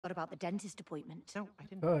What about the dentist appointment? No, I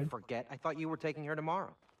didn't Good. forget. I thought you were taking her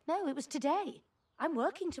tomorrow. No, it was today. I'm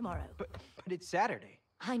working tomorrow. But it's Saturday.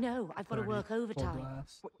 I know. I've got to 30, work full overtime.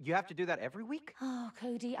 blast. What, you have to do that every week? Oh,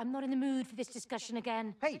 Cody, I'm not in the mood for this discussion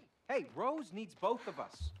again. Hey, Rose needs both of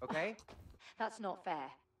us, okay? That's not fair.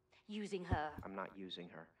 Using her. I'm not using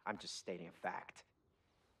her. I'm just stating a fact.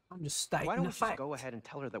 I'm just stating Why don't the we just fact. go ahead and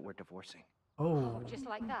tell her that we're divorcing? Oh, Just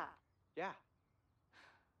like that. Yeah.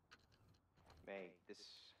 May, this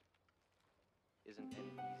isn't any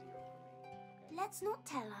easier for me. Okay? Let's not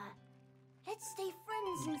tell her. Let's stay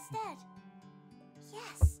friends instead.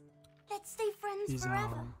 Yes, let's stay friends he's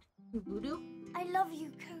forever. Voodoo? I love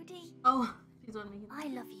you, Cody. Oh, he's on me. I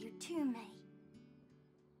love you too, May.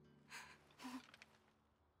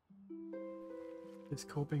 just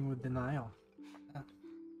coping with denial.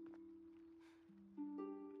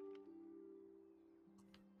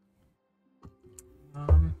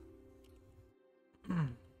 Um.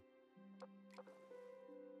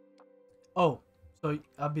 Oh, so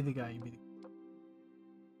I'll be the guy. You be the.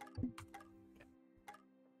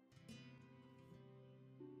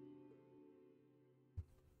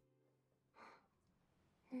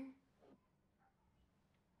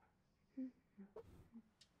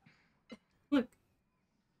 Look.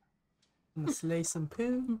 I'm gonna slay some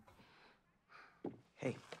poo.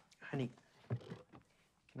 Hey, honey,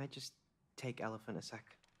 can I just take Elephant a sec?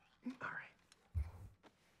 All right.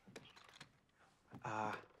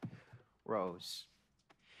 Rose,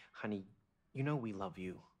 honey, you know we love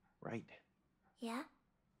you, right? Yeah?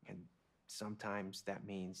 And sometimes that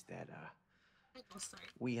means that Oh, sorry.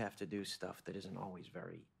 we have to do stuff that isn't always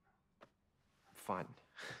very fun.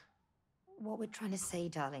 What we're trying to say,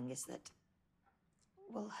 darling, is that,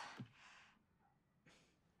 well,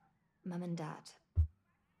 Mum and Dad,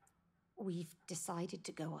 we've decided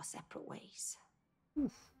to go our separate ways.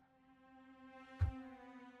 What's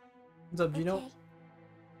up, Gino?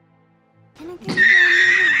 Okay. Can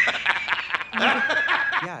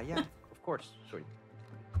I go down Yeah, of course, sweetie.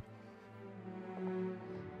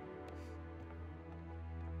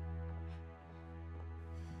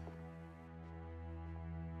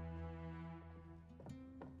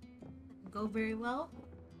 Go very well?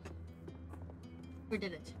 Or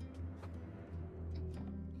did it?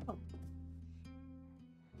 Oh.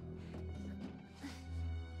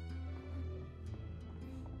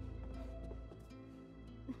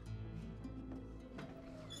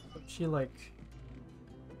 She like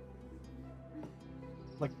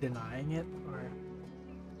denying it, or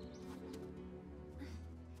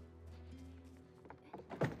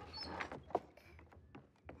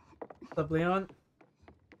what's up, Leon?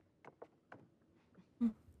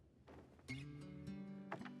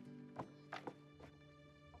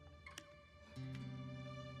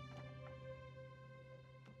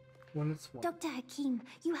 When it's one. Dr. Hakim,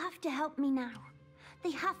 you have to help me now.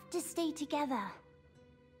 They have to stay together.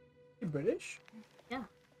 You British? Yeah.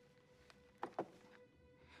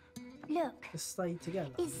 Look, Just stay together.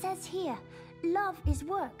 it says here, love is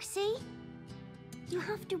work, see? You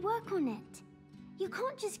have to work on it. You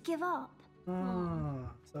can't just give up.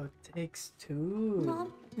 Ah, so it takes two.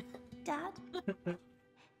 Mom, Dad,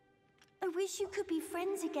 I wish you could be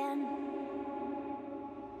friends again.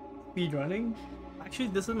 Speed running? Actually,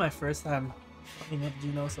 this is my first time playing with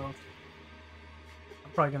Gino, so I'm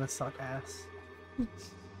probably gonna suck ass.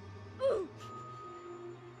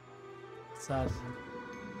 Sad.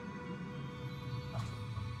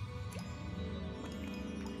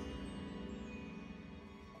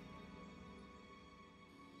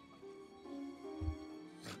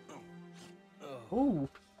 Oh,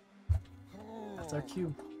 that's our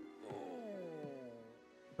cue.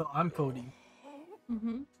 So I'm Cody.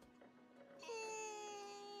 Mm-hmm.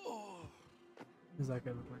 Who's that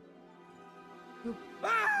guy look like?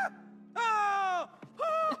 Ah! Oh!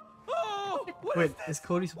 Oh! Oh! What Wait, is this? is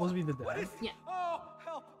Cody supposed to be the What dad? is this? Yeah. Oh,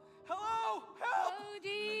 help! Hello! Help!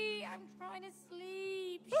 Cody, I'm trying to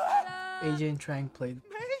sleep. AJ and Trang playing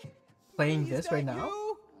May? Is this that right now?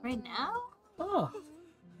 you? Right now? Oh,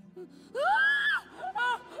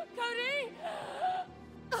 Cody!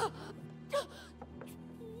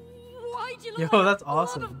 Why'd you Yo, look like that's a blob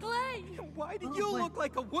awesome. of clay? Why do Oh, you what? look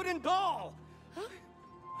like a wooden doll? Look.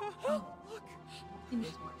 He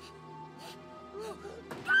knows more.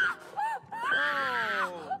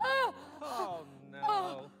 Oh. Oh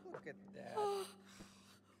no. Look at that.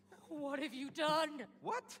 What have you done?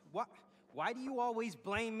 What? What? Why do you always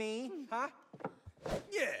blame me? Huh?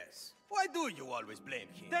 Yes. Why do you always blame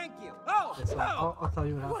him? Thank you. Oh! yes, Oh! I'll tell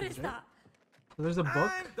you what What happens, is right? that? So there's a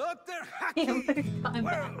book. I'm Dr. Calm Haki, down.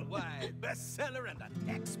 worldwide bestseller and an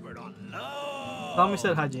expert on love. Tommy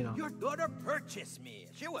said Hajino. Your daughter purchased me.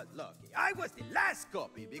 She was lucky. I was the last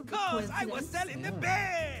copy because I was selling the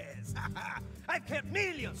best. I've helped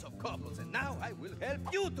millions of couples, and now I will help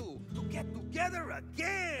you two to get together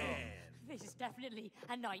again. This is definitely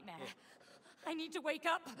a nightmare. I need to wake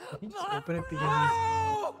up. Can you just open it because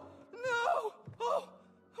No! No!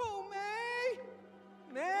 Oh, May!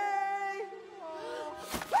 May!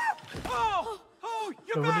 Oh,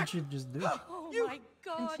 you're So what back! did you just do? Oh You- my And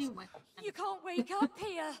god. she went. You can't wake up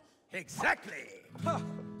here. Exactly!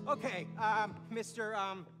 Okay, Mr.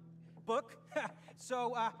 Book.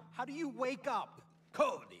 So, how do you wake up?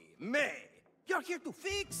 Cody, May, you're here to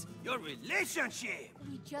fix your relationship.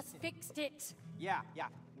 We just fixed it. Yeah.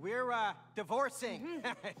 We're, divorcing.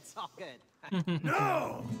 It's all good.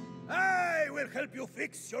 No! I will help you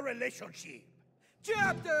fix your relationship.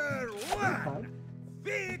 Chapter 1!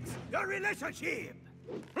 Fix your relationship!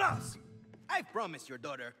 Plus, I promised your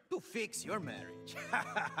daughter to fix your marriage.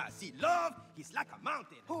 See, love is like a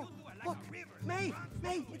mountain. Oh, You two are like look, a river.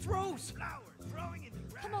 May, it's Rose. Flowers growing in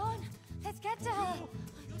the grass. Come on, let's get to her.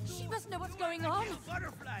 She must know what's going on. Little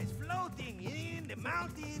butterflies floating in the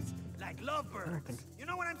mountains like lovebirds. You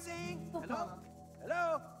know what I'm saying? Hello?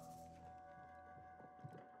 Hello?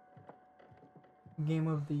 Game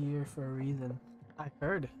of the year for a reason. I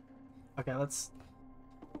heard. Okay, let's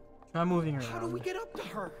try moving around. How do we get up to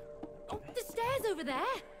her? Oh, the stairs over there.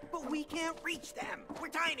 But we can't reach them. We're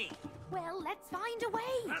tiny. Well, let's find a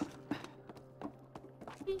way.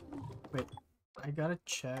 Wait, I gotta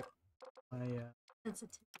check my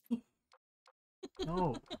Sensitivity.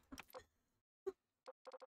 no.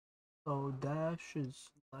 So dash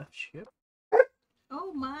is left shift.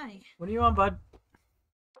 Oh my. What do you want, bud?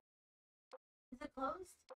 Is it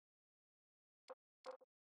closed?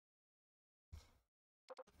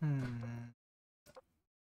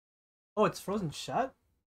 Oh, it's frozen shut?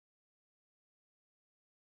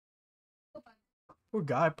 Poor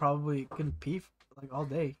guy probably couldn't pee like all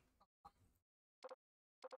day.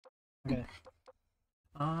 Okay.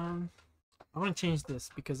 I want to change this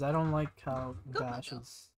because I don't like how dash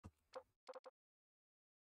is.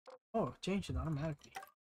 Oh, change it automatically.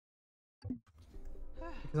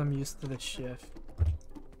 Because I'm used to the shift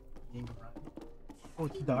being right. Oh,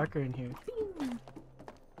 it's darker in here.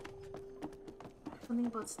 Something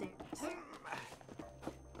about stairs.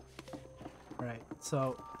 Right,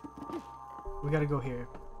 so we gotta go here.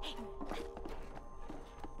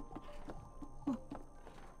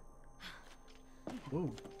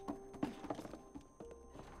 Whoa.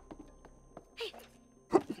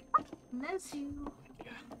 Bless you.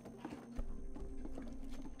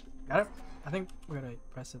 Got it? I think we're gonna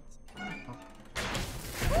press it.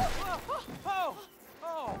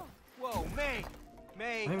 Oh. Whoa, May.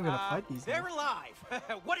 May, I'm even gonna fight these they're guys.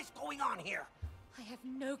 alive. What is going on here? I have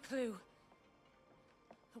no clue.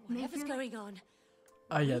 But Maybe whatever's you're- going on,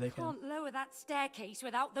 Oh yeah, we they can. can't lower that staircase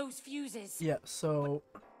without those fuses. Yeah, so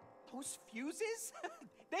Those fuses?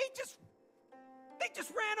 They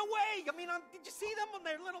just ran away. I mean, did you see them on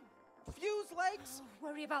their little fuse legs? Oh,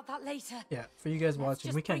 worry about that later. yeah, for you guys Let's watching,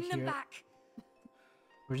 just we can't bring them hear it. back.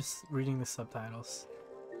 We're just reading the subtitles.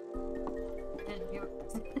 And you're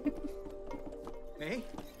May?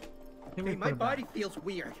 I think we Hey, put my it back. body feels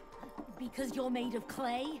weird. Because you're made of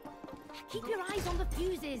clay. Keep your eyes on the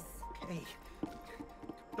fuses. Hey,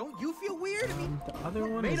 don't you feel weird? I mean, The other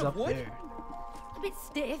one made is of up wood? there. A bit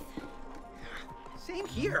stiff, same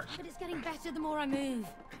here. but it's getting better the more I move.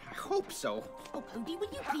 I hope so. Oh, Cody,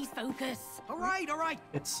 will you please focus? All right.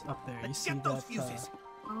 It's up there. You Let's see get those that? fuses.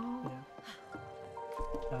 oh.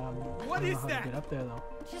 Yeah. What I don't is know how that? to get up there though.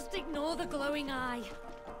 Just ignore the glowing eye.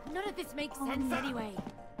 None of this makes sense anyway.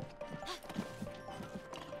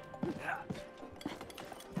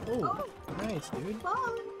 Oh, nice, dude.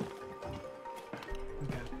 Bye.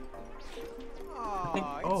 Okay. Oh, think-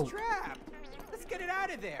 it's oh. trapped. Let's get it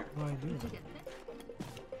out of there. What do I do? Did you get it?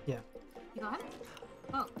 Yeah. You got it?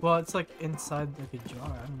 Oh. Well, it's like inside like a jar.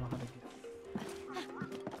 I don't know how to get.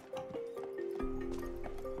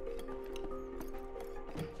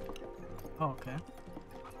 Oh, okay.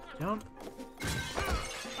 Jump,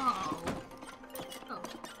 Oh. Oh.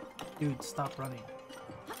 dude. Stop running.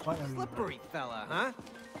 Why are you running? Slippery fella, huh?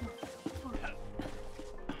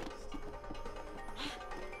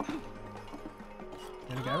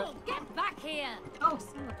 Did I grab it? Oh, get back here! Oh,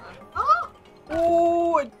 son of a. Oh!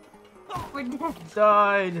 Oh, I We're dead.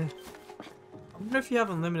 died. I wonder if you have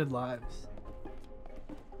unlimited lives.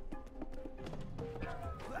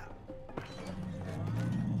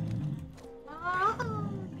 Oh.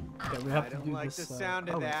 Yeah, we have I to don't do like this. the sound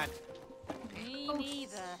oh, of that. Me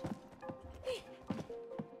neither.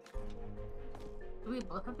 Do we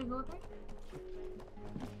both have to go there?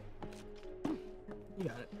 You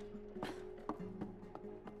got it.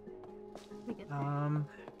 We get there.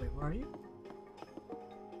 Wait, where are you?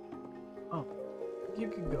 Oh, you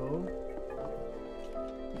could go.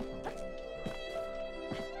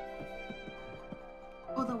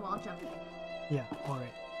 Oh, the wall jumping. Yeah,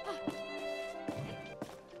 alright.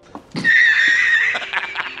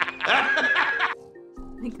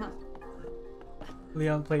 Thank God.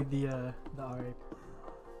 Leon played the RA.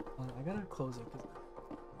 I gotta close it. 'Cause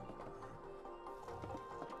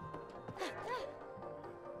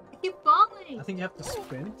I keep falling. I think you have to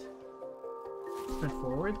sprint. Sprint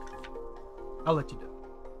forward. I'll let you do it.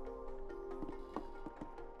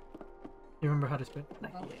 You remember how to sprint?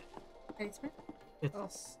 Like, Oh. yeah. Ready, sprint?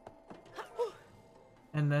 It's...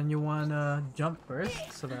 And then you wanna jump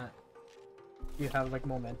first so that you have like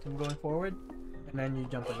momentum going forward, and then you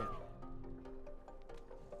jump again.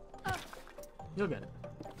 You'll get it.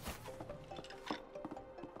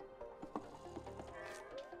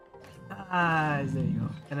 Ah, there you go.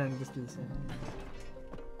 And then just do the same.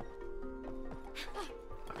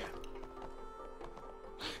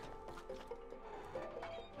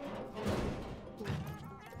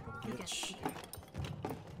 We get Bitch. there.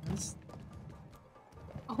 That's-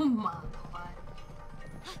 Oh my God.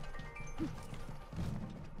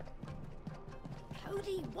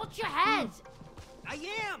 Cody, watch your head! I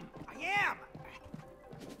am!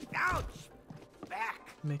 Ouch! Back!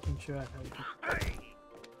 Making sure I have it. Hey!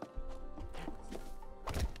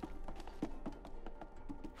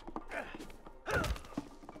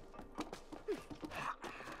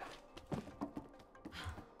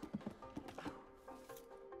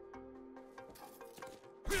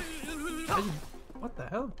 What the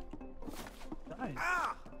hell? Died.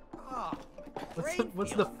 Ah! Oh,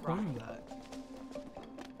 What's the point of that?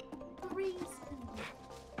 The reason.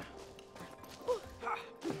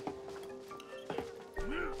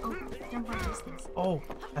 Oh, jump on these things. Oh,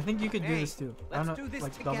 I think you could do Hey, this too. I let's don't know, do this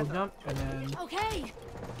like double together. jump and then. Okay,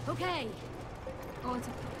 okay. Oh, it's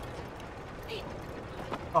a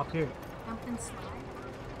Oh, here. jump and slide.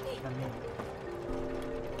 I mean,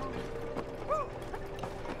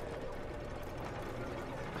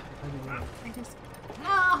 how do you do that? I just.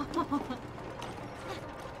 No!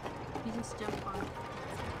 You just jump on.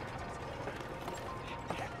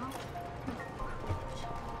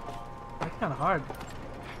 That's kind of hard.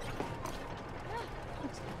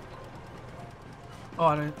 Oh,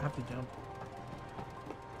 I don't have to jump.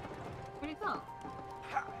 Where'd it go?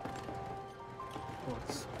 Oh,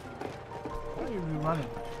 it's... Why are you running?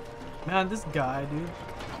 Man, this guy, dude.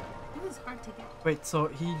 It was hard to get Wait, so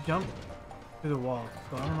he jumped through the wall.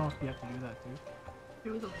 So I don't know if you have to do that too.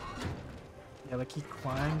 through the wall. Yeah, like he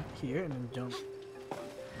climbed here and then jumped.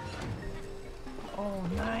 Oh,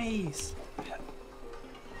 nice!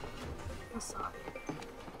 I saw it.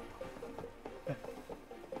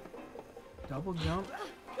 Double jump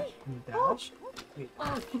and dash. Wait,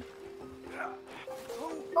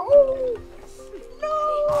 Oh!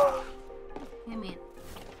 Hey, man.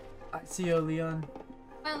 I see you, Leon.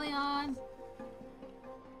 Bye, Leon.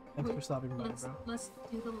 Thanks for stopping by, Let's bro. let's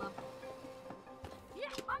do the level. Yeah,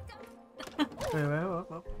 I'm done. Wait.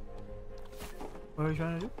 What are you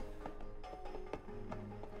trying to do?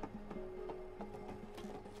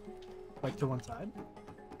 Like to one side?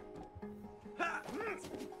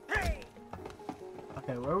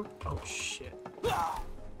 Okay, where? Oh shit.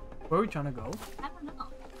 Where are we trying to go? I don't know.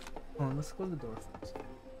 Hold on, let's close the door first.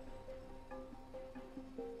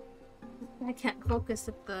 I can't focus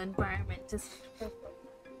if the environment just.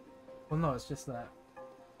 Well, no, it's just that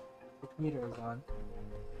the heater is on.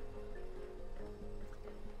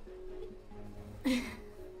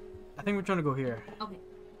 I think we're trying to go here. Okay.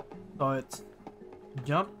 So it's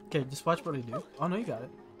jump. Okay, just watch what I do. Oh no, you got it.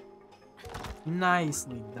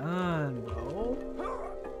 Nicely done, bro.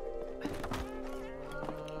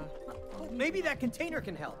 Maybe that container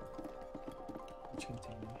can help. Which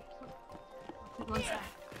container? One sec.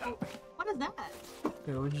 Oh, what is that?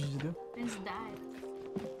 Okay, what did you just do? I just died.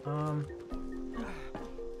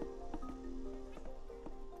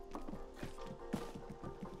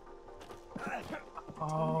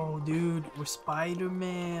 Oh, dude, we're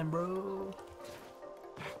Spider-Man, bro.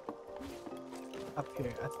 Up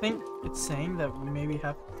here. I think it's saying that we maybe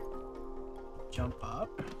have to jump up.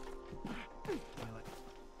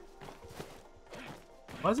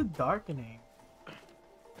 Why is it darkening?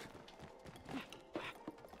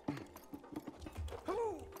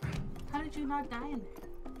 How did you not die in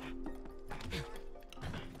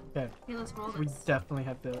there? Okay, Okay, let's roll we this. definitely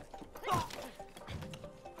have to.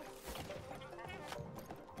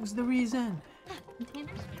 What's the reason?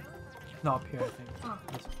 Containers? No, up here, I think. Oh.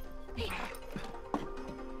 This-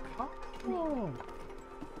 Oh.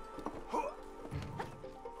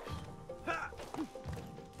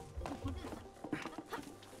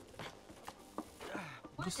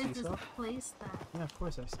 What Just is see this so? place that Yeah, of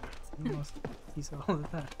course I see. You must see so all the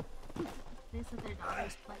time. they said their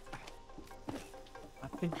daughter's place? I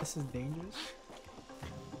think this is dangerous.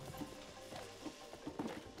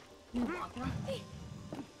 You walk around?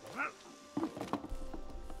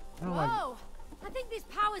 I don't like. Whoa! I think this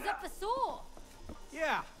power's up for Saw.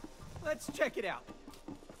 Yeah, let's check it out.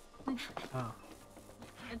 Oh.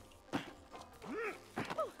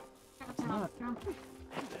 Check out the house.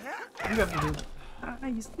 You have to do.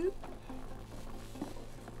 You stupid.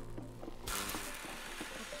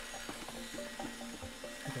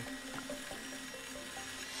 Okay.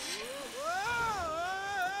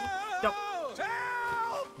 Yup.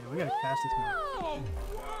 Help! Yeah, we gotta cast this one.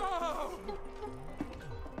 Whoa!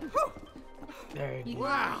 There you go.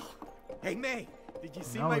 Wow! Hey, May, did you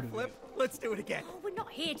see Now my what do we flip? Let's do it again. Oh, we're not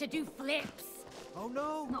here to do flips. Oh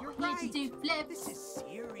no, Not you're here right. to do flips. This is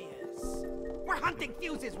serious. We're hunting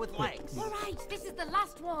fuses with legs. All right, this is the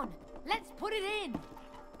last one. Let's put it in.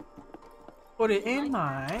 Put it in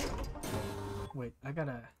my. Wait, I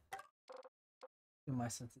gotta do my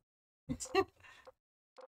sensitivity.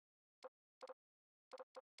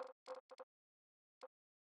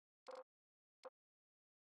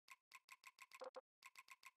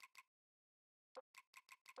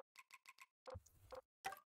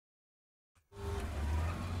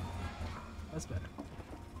 That's better.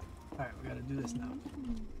 Alright, we gotta do this now.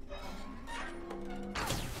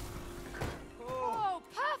 Oh,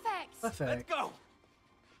 perfect. Let's Perfect. go.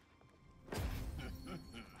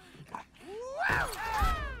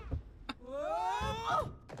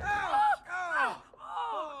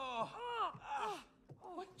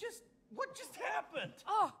 What just happened?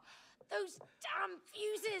 Oh, those damn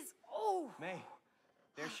fuses. Oh, May,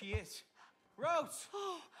 there she is. Rose!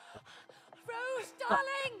 Rose,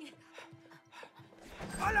 darling.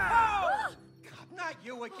 Hola! God, not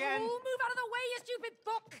you again. Oh, move out of the way, you stupid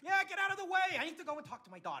book. Yeah, get out of the way. I need to go and talk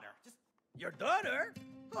to my daughter. Just your daughter?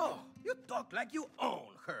 Oh, you talk like you own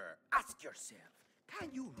her. Ask yourself, can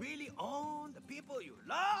you really own the people you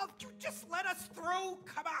love? You just let us through.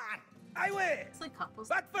 Come on. I will. It's like couples.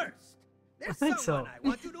 But first, there's think someone so. I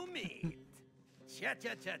want you to meet. Cha cha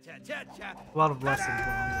cha cha cha cha. A lot of lessons going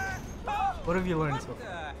on. Oh, What have you learned what so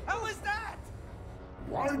far? the hell is that?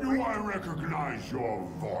 Why do I recognize your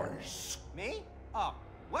voice? Me? Oh,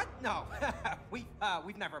 what? No,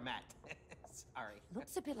 we've never met. Sorry.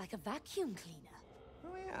 Looks a bit like a vacuum cleaner.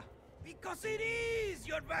 Oh yeah. Because it is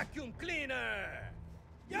your vacuum cleaner.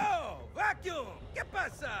 Yo, vacuum. ¿Qué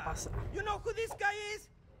pasa? Pasa. You know who this guy is?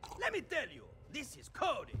 Let me tell you. This is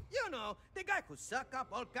Cody. You know, the guy who suck up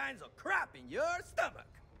all kinds of crap in your stomach.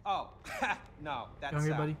 Oh, no, that's Come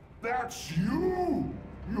here, buddy. That's you!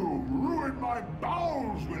 You ruined my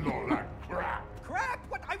bowels with all that crap! Crap?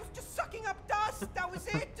 What? I was just sucking up dust. That was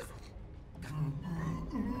it. Just...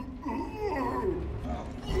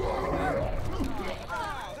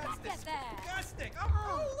 Oh, that's Get there. disgusting.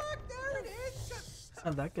 Oh, look, there it is.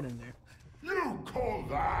 How'd that get in there? You call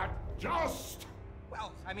that just?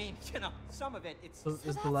 Well, I mean, you know, some of it's... So is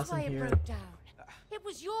That's the lesson why it here? broke down. It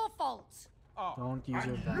was your fault. Oh, Don't use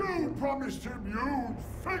your And vacuum. you promised him you'd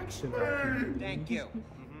fix me! thank you.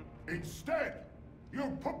 Instead,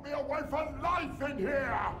 you put me away for life in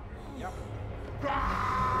here! Yep.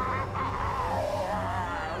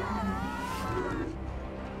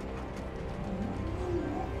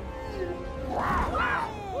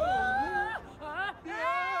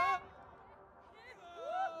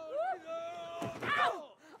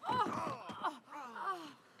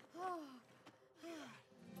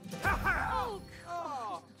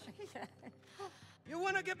 Oh, You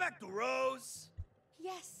want to get back to Rose?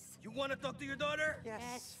 yes. You want to talk to your daughter?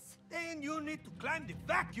 Yes. Then you need to climb the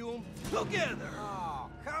vacuum together. Oh,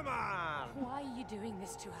 come on. Why are you doing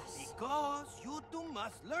this to us? Because you two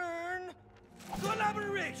must learn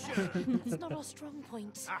collaboration. It's not our strong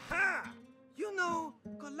point. Aha! You know,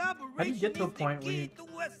 collaboration get to a is the point where key you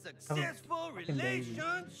to a successful fucking baby?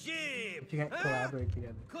 relationship. If you can't Huh? collaborate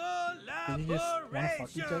together. Collaboration. You just wanna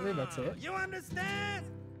fuck each other, that's it? You understand?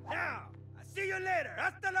 Now, I'll see you later.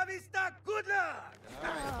 Hasta la vista. Good luck. All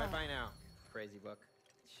right, bye-bye now, crazy book.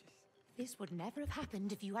 This would never have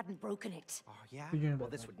happened if you hadn't broken it. Oh, yeah? Figuring it Well,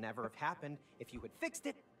 out, this right? would never have happened if you had fixed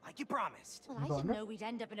it like you promised. Well, I Go on, didn't no? know we'd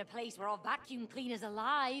end up in a place where our vacuum cleaner's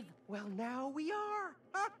alive. Well, now we are.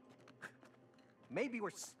 Huh? maybe we're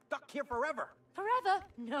stuck here forever. Forever?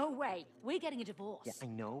 No way. We're getting a divorce. Yeah, I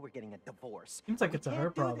know we're getting a divorce. Seems like We it's a can't her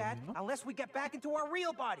do problem, that you know? unless we get back into our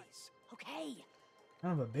real bodies. Okay,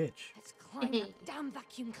 Kind of a bitch. let's climb that damn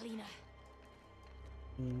vacuum cleaner.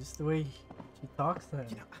 I mean, just the way she talks to him.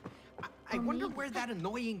 You know, I wonder where that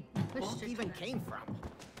annoying book even came from.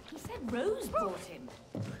 He said Rose bought him.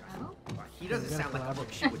 Oh. Well, he doesn't Yeah, sound like a book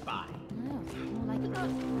collaborate. she would buy. No, more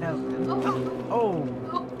like Hell. Oh,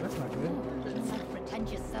 that's not good. it's like a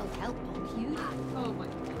pretentious self-help book. You? Oh my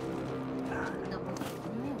god. No,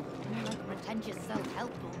 more like a pretentious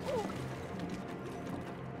self-help book.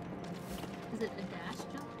 Is it a dash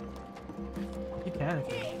jump? You can if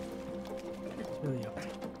you it's really up.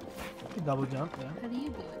 You can double jump, yeah. How do you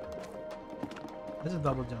do it? There's a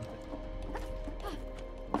double jump.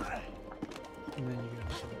 And then you go.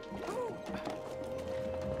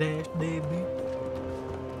 Dash, baby.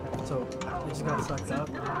 So, I just got sucked up.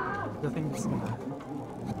 The thing that's gonna.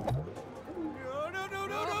 No, no, no,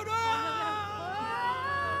 no, no, no!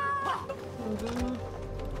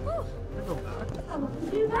 I go back.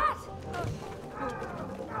 Do that!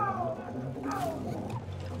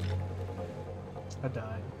 I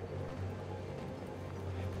died.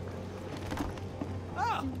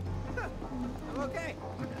 Oh! I'm okay.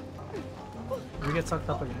 Did we get sucked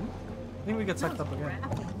up again? I think we get sucked up again.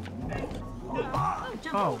 Oh,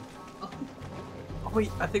 jump. Oh. Oh,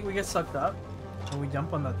 wait, I think we get sucked up and we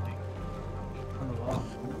jump on that thing. On the wall.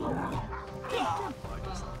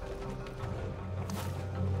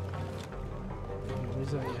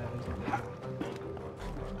 There's a, yeah, there's a.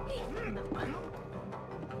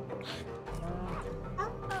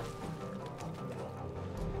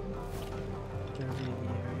 There'll be the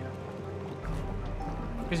area.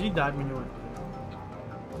 Because you died when you went.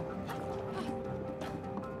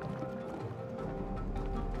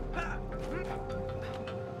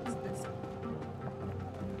 What is this?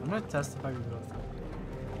 I'm gonna test if I can go through.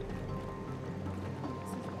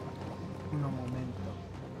 Uno momento.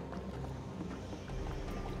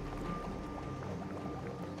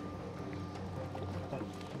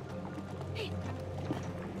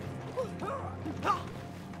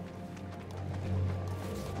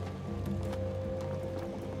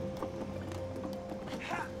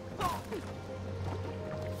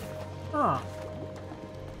 Huh.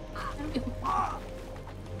 Okay.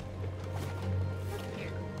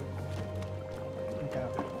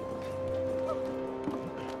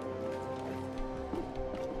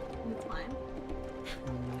 You climb.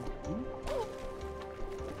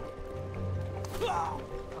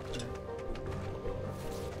 Okay.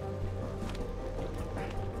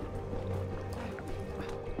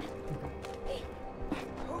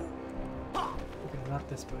 Okay, not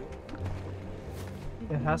this way.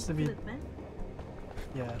 It has to be, Is it vent?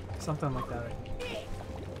 yeah, something like that. I think.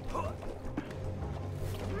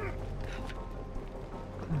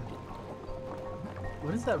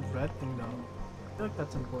 What is that red thing though? I feel like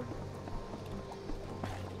that's important.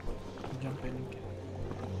 Jump in and get.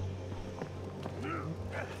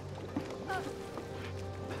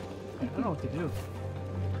 I don't know what to do.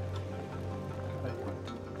 Wait.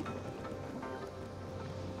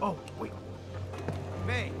 Oh, wait.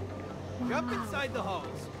 May, jump inside the hose.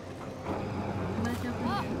 I'm gonna jump in.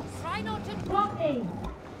 Oh, try not to drop me!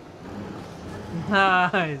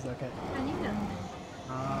 Nice, okay. I need that.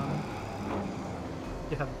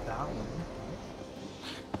 You have that one.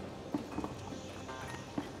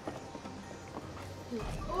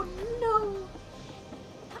 Oh no!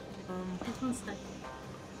 This one's stuck.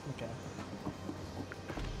 Okay.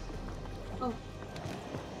 Oh.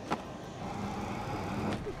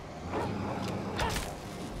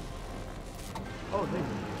 Oh, there you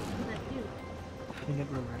go. What did that do? I think it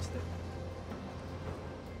reversed it.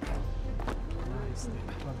 Nice, dude.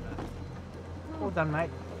 Love that. Oh, damn mate.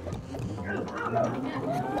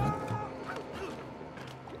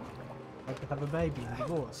 Like to have a baby and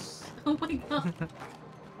divorce. Oh my god.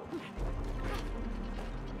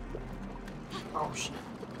 Oh shit.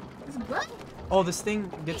 This butt? Oh, this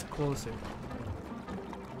thing gets closer.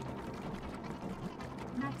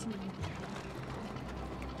 Not to me.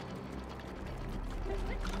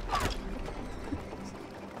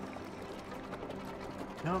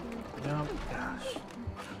 Jump, jump, dash.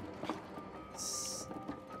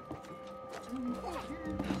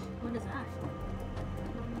 What is that?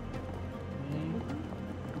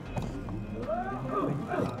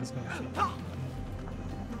 Oh, it's gonna shoot.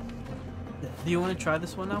 Do you want to try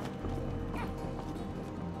this one now?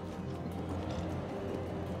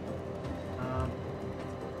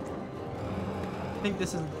 I think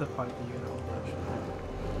this is the part that you're gonna overrush.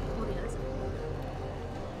 Oh yeah, this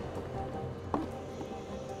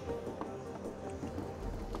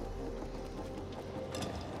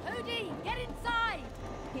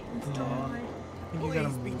Yeah. I think you gotta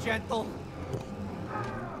Please be move. gentle.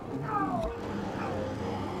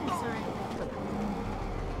 Sorry.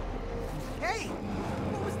 Hey,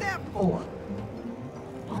 what was that for?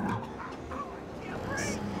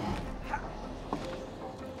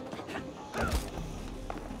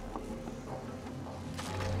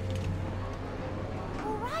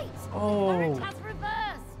 All right. Oh. Current has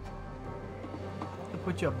reversed. To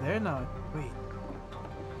put you up there now. Wait.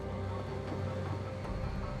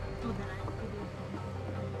 Oh, then I have to do.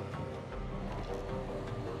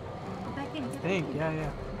 Go back in. I think, yeah.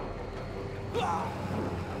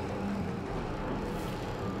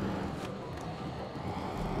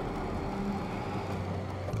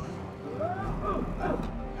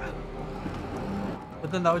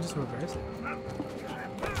 But then that would just reverse it.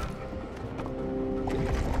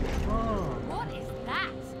 Oh. What is that?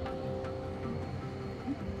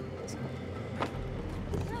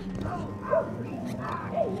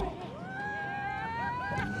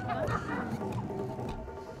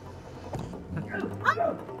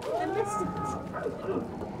 I missed it.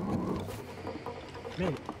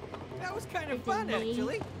 Maybe. That was kind of fun, Delay.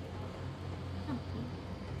 actually. Oh,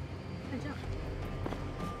 good job.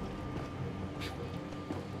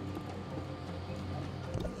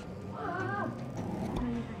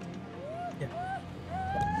 Yeah.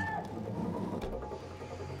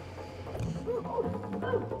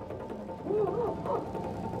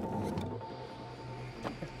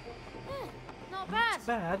 Not bad.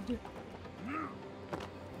 Bad.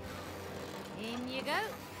 In you go.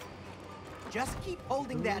 Just keep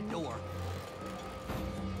holding that door.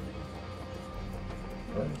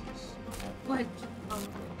 What? My.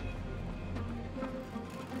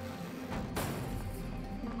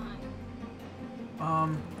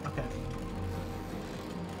 Okay.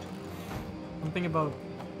 Something about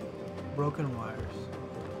broken wires.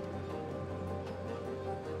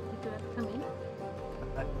 Do I have to come in?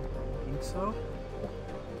 I think so.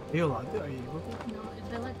 Are you allowed to? Are you able to? No,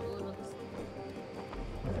 if I let go, it'll just.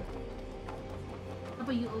 How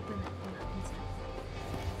about you open it from that inside?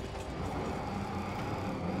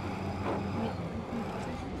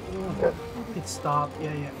 Wait, It stopped.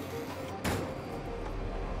 Yeah.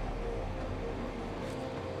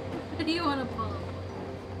 what do you want to pull?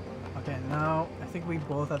 Okay, now I think we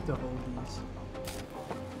both have to hold these.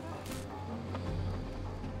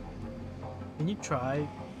 Can you try?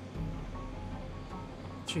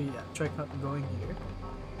 Try going here.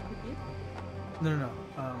 Okay. No.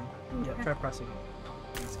 Yeah, try pressing it.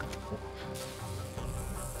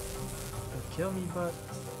 Don't kill me, but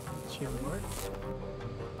she work.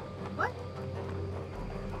 What?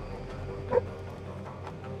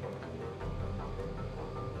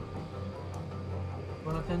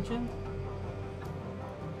 Want attention?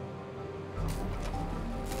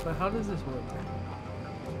 But how does this work?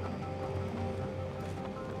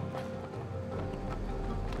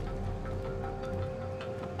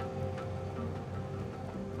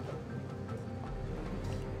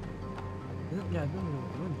 Yeah, I don't know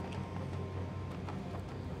what I'm doing.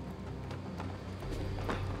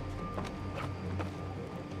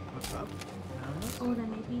 What's up? Oh, then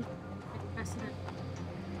maybe I press it.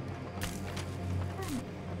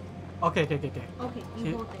 Okay. Okay, See,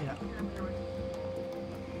 you hold it. yeah. I'm gonna work.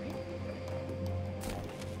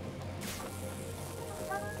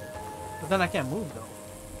 But then I can't move though.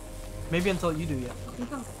 Maybe until you do, yeah. Okay,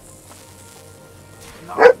 go.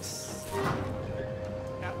 Nice.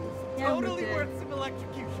 That was Yeah, we're totally good. worth some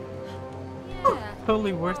electrocution. Yeah.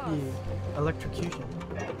 Totally worth the electrocution.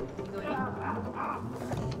 Go in.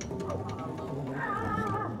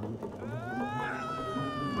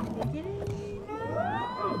 Did it?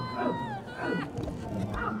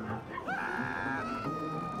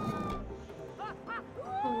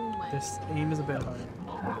 Oh my. This aim is a bit harder.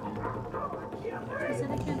 I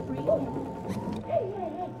said I can't breathe.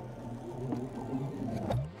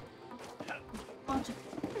 Watch it.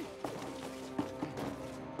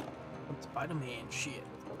 Spider-Man shit.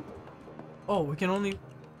 Oh, we can only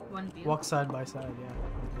One view. walk side by side,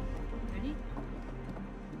 yeah. Ready?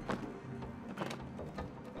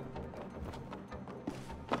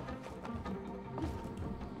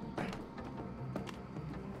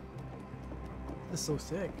 This is so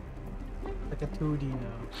sick. Like a 2D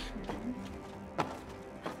now.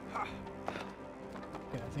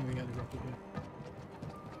 Okay, I think we gotta go through here.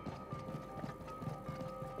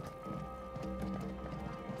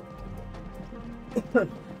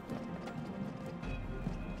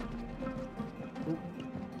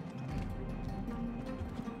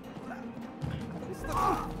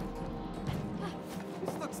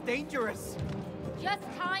 This looks dangerous. Just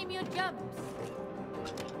time your jumps.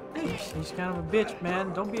 He's kind of a bitch,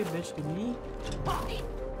 man. Don't be a bitch to me.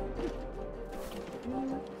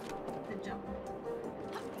 Good jump.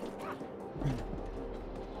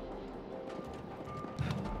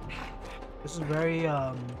 This is very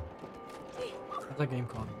what's that game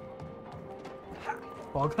called?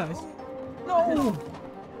 Fall Guys. No.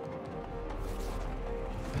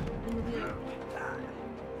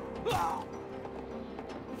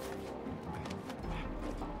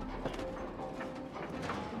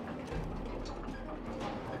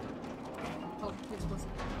 Oh, you're supposed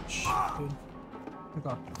to. Shh, dude.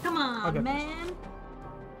 Okay. Come on, Okay. man.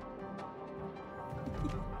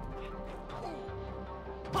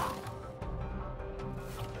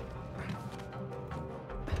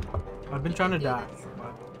 I've been trying to dash,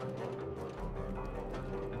 but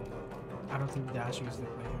I don't think dashing is the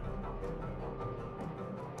play here.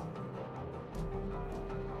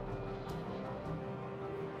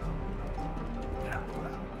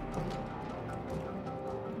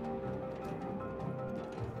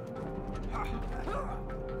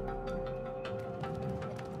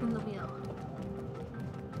 Spin the wheel.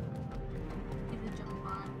 Give the jump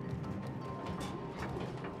on.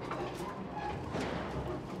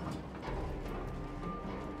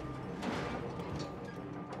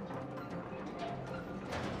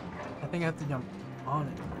 I think I have to jump on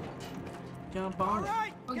it. Jump All on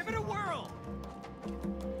right, give it a whirl.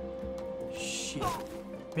 it. Shit.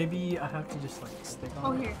 Maybe I have to just like stick Oh,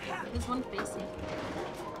 on it. here. This one facing.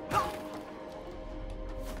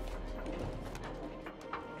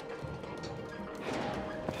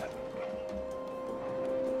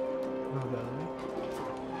 No, the other way.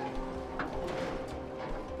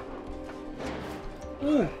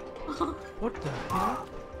 Ooh! What the hell?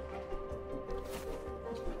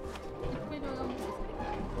 Wait, no, no.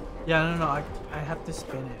 Yeah, no, I have to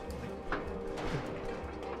spin it.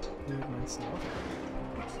 Like, do it myself.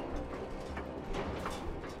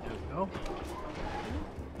 There we go.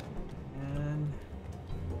 And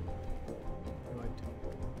what do I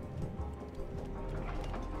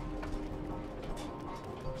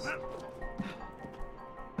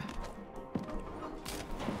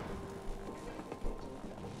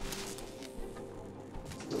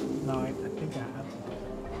do? No, I think I have to.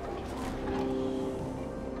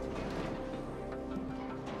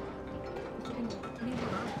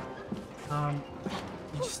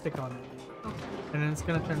 You just stick on it. And then it's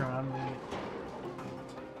gonna turn around when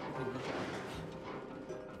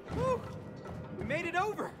Whew, we made it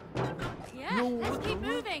over. Yeah, let's keep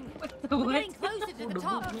moving. The We're what? getting closer to the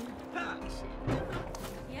top.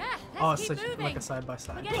 Yeah, Oh, let's it's keep such moving. like a side by We're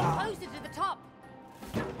side. getting closer to the top.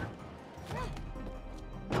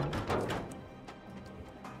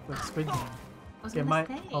 Like Squid Game. I was Yeah, gonna my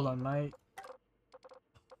say. hold on, my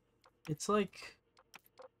it's like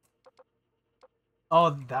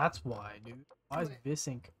oh, that's why, dude. Why is What?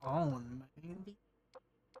 VSync on, man?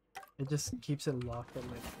 It just keeps it locked at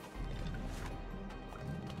like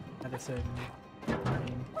at a certain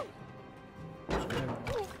frame. There we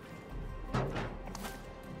go.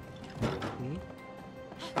 See?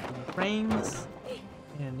 The frames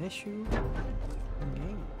an issue in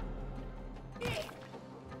game.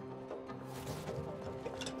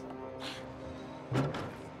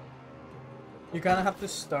 You kind of have to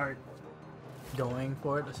start going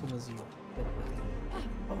for it as soon as you hit it.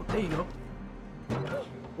 Oh, there you go.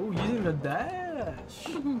 Oh, using the dash.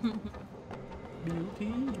 Beauty.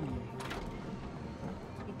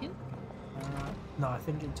 You do? No, I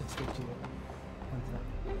think it just gives you one sec.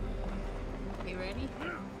 Okay, ready?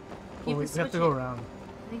 Oh, You we can have to switch go it. around.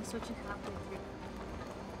 I think switch it halfway through.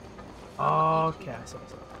 Okay, I see.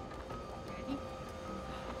 Ready?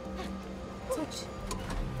 Switch.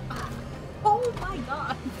 Oh my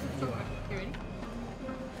god! You are. You ready?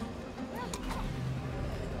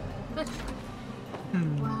 Switch.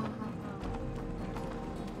 Hmm. Wow.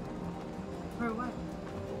 For what?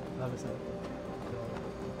 That was it.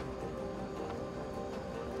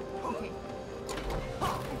 Okay.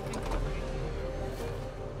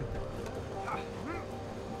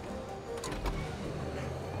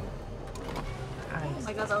 Oh Nice.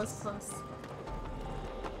 my god, that was close.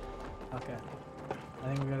 Okay. I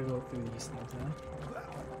think we gotta go through these things now.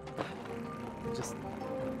 Just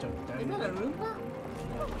jump down. Is that a Roomba?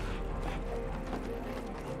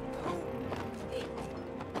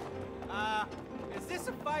 Is this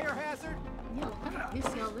a fire hazard? Yeah, what kind of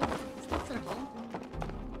place y'all live in? Is this their home?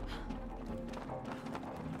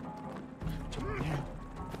 Getting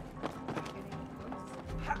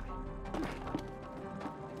close.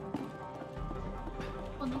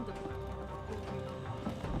 Oh, need the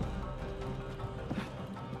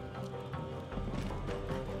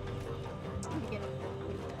Let me get it.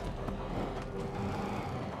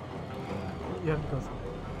 you have to go through.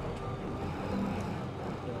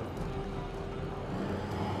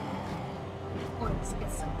 Or let's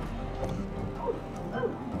get some.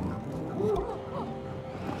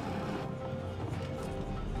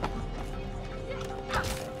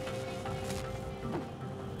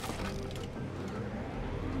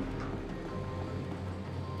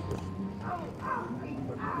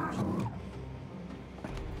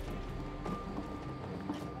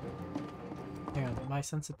 Hang on, my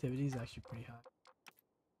sensitivity is actually pretty high.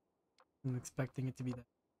 I'm expecting it to be that.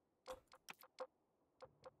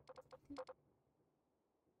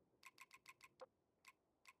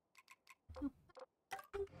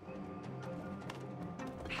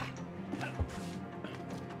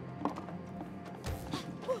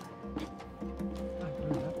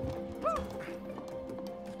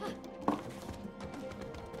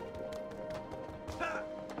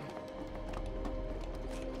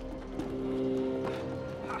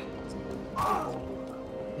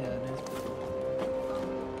 Yeah, it is.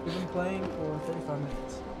 We've been playing for 35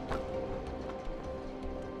 minutes.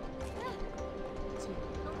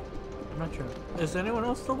 I'm not sure. Is anyone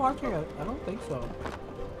else still watching? I don't think so.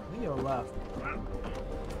 I think you all left.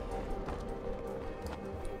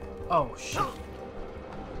 Oh, shit.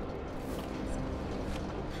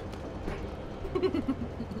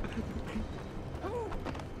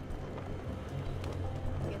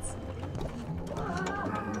 Get something.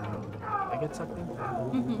 I get something?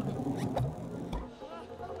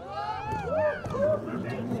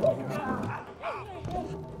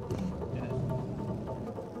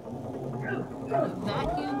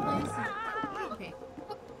 Vacuum place. Okay.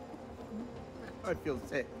 I feel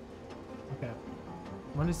sick. Okay.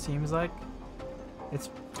 What it seems like, it's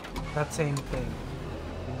that same thing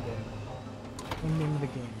in there. In the name of the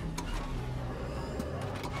game.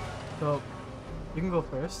 So, you can go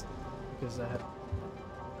first, because I have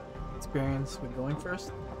experience with going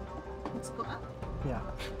first. Let's go up. Yeah.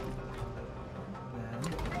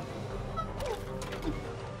 Then,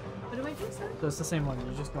 What do I do, sir? so it's the same one,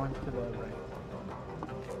 you're just going to the right.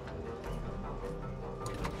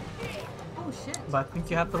 Oh shit. But I think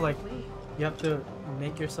you have to like, Wait. you have to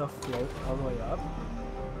make yourself float all the way up,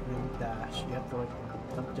 and then dash. You have to like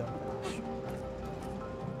jump dash.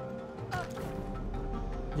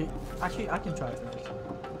 Actually, I can try it first.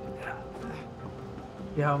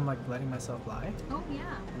 Yeah, how I'm like letting myself lie, Oh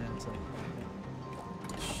yeah. and then it's like,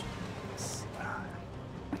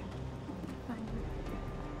 Fine.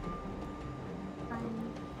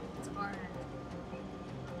 Fine. It's our end.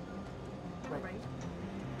 Right.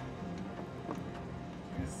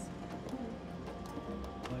 Yes.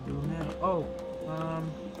 what do I do now? Oh,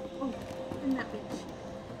 Oh, and that bitch.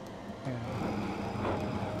 hang on.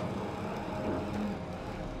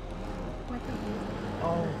 Why can't we?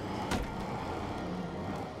 Oh.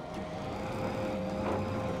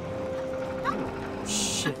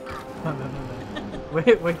 Shit. No. Wait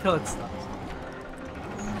till it stops.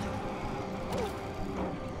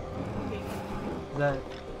 Okay. Is that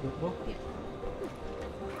doable? Yeah.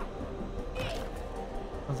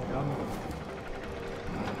 I was like,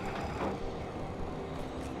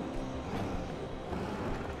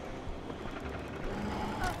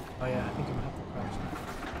 oh yeah, I think I'm gonna have to crash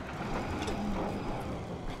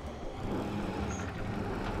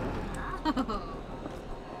now.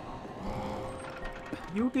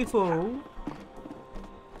 Beautiful.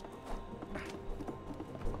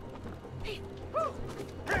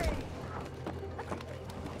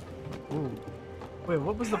 Ooh. Wait,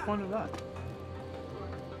 what was the point of that?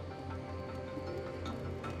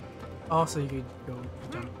 Oh, so you could go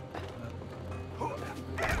jump.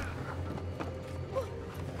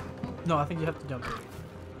 No, I think you have to jump it.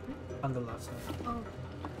 On the left side. Oh.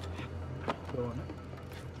 Go on it.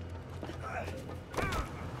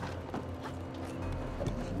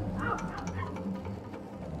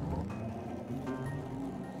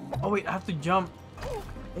 Oh wait, I have to jump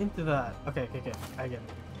into that. Okay, I get it.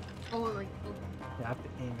 Oh, like, oh, Yeah, I have to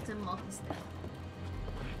aim it's it. a multi-step.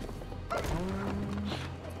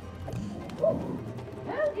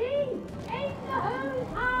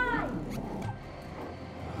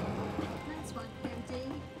 That's one,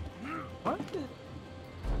 Kenji. What?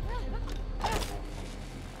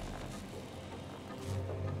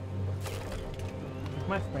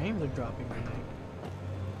 My frames are dropping right now.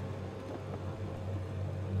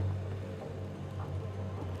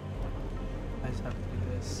 I just have to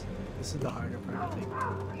do this. This is the harder part, I think.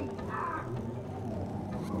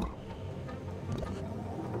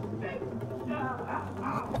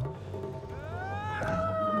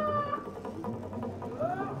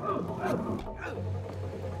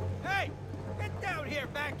 Hey! Get down here,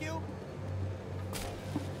 vacuum!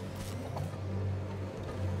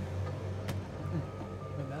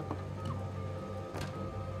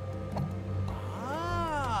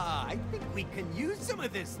 use some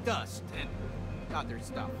of this dust and other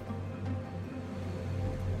stuff.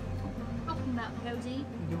 Talking about Posey.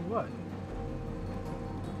 Do what?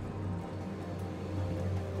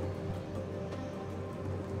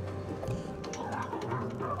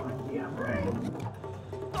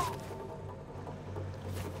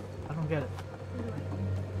 I don't get it.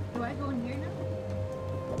 Do I go in here now?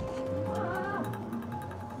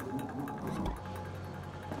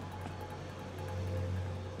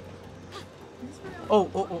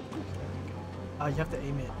 Oh. You have to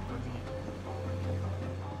aim it.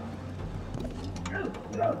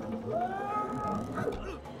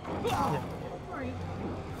 Yeah. Sorry.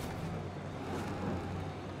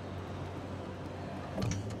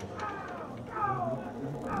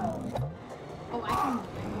 Oh, I can.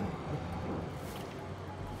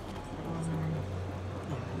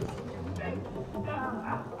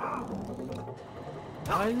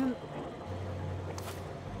 Why isn't...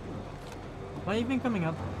 Am I even coming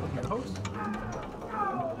out of your house?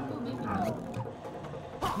 Oh, maybe not.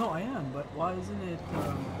 No, I am, but why isn't it,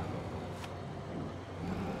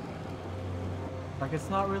 like, it's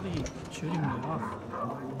not really shooting me off.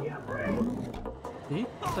 See?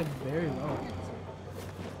 It's like very low.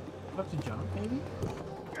 I have to jump, maybe?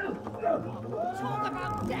 Talk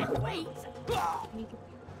about dead weight!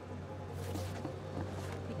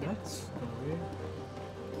 That's so weird.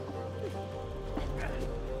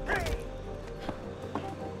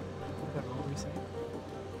 That roll reset.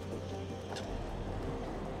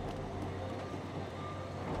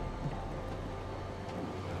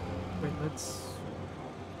 Wait, let's...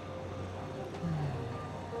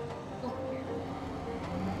 I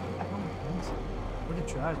don't think so. We could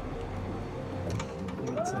try.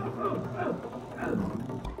 Maybe it's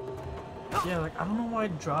yeah, like, I don't know why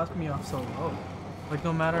it drops me off so low. Like,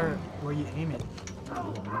 no matter where you aim it.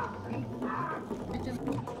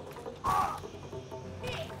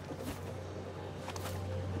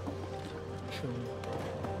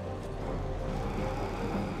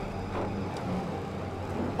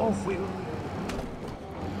 Oh, wait.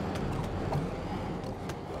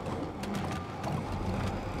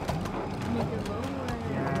 Make it lower.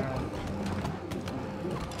 Yeah.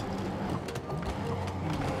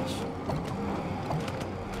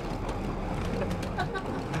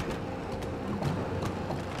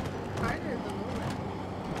 Harder the lower.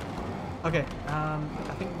 Okay, I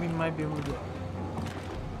think we might be able to do it.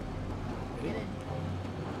 Get it.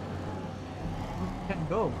 Can't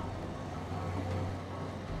go.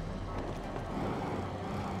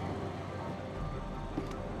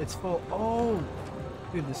 It's full. Oh!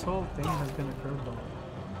 Dude, this whole thing has been a curveball.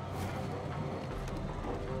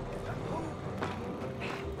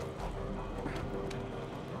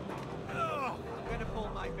 Oh, I'm gonna pull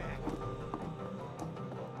my back.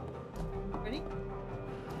 Ready?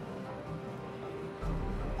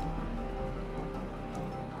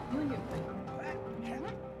 You and your friend.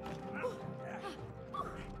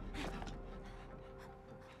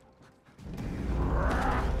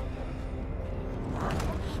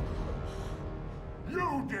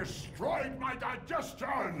 You destroyed my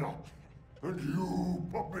digestion! And you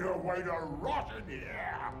put me away to rot in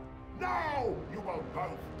here! Now you will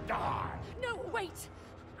both die! No, wait!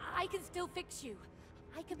 I can still fix you.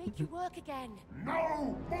 I can make you work again.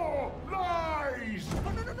 No more lies!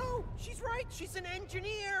 No. She's right. She's an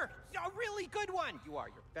engineer. A really good one. You are.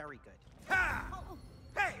 You're very good. Ha!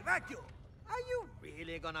 Hey, Vacuum. Are you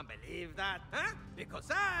really gonna believe that, huh? Because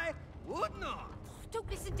I would not. Don't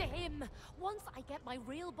listen to him. Once I get my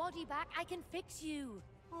real body back, I can fix you.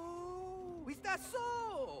 Oh, is that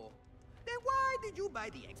so? Then why did you buy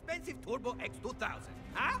the expensive Turbo X2000,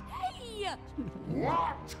 huh? Hey!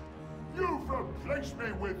 What? You've replaced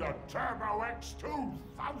me with the Turbo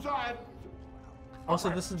X2000! Also,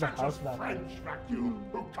 this is the house Pretentious vacuum. French vacuum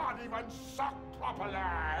who can't even suck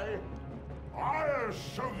properly! I'll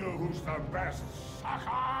show you who's the best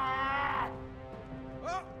sucker!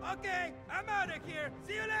 Oh, okay. I'm out of here.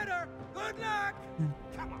 See you later. Good luck.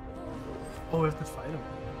 Come on. Oh, we have to fight him.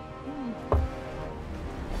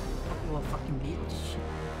 Little fucking bitch.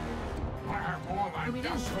 I have more than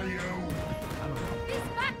just for you! This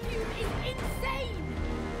vacuum is insane!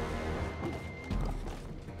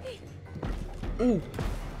 Ooh,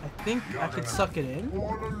 I think I could suck it in.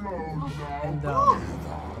 All alone now. And,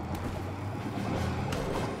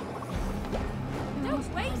 Don't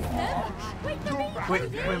waste them! Wait for me!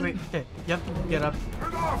 wait. Okay, you have to get up.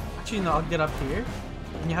 Enough! Actually, no, I'll get up here.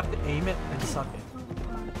 And you have to aim it and suck it.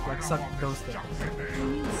 Like, suck those things. Like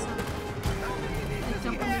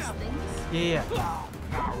jump on these things. Yeah.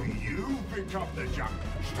 Now you become the junk.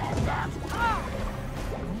 Stop that!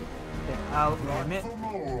 Okay, I'll name it. For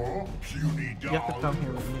more, puny You have to dog. come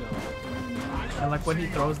here with me though. And like when he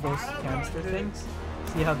throws those canister things,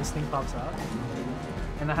 see how this thing pops out?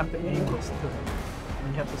 And I have to aim this to it.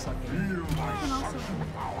 And you have to suck it. Feel my suction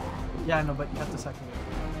power. Yeah, I know, but you have to suck it.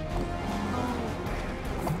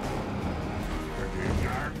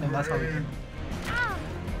 And that's how we do it.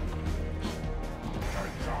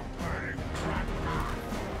 It's a burning crack.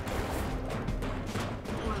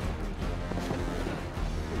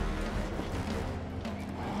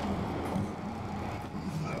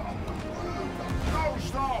 No,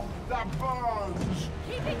 stop! That burns!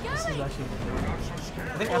 Keep it This is going! actually good. Not so I scary.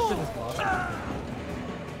 think after this boss,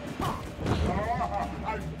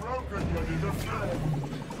 I've broken your little friend.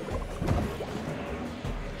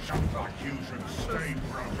 Sounds like you should stay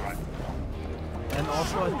broken. and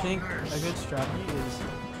also I think a good strategy is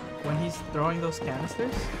when he's throwing those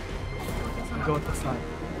canisters, you go with the front.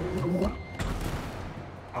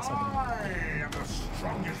 I'll suck it. I am the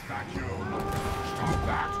strongest vacuum. Stop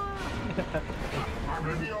that. I'm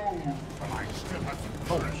really old, but I still have some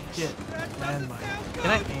Oh strength. shit, landmine. Can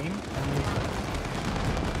I aim?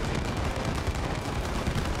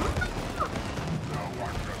 No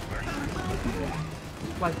one reflects.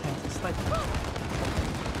 Flight pants, flight pants.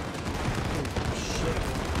 Oh shit.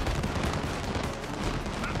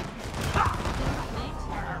 I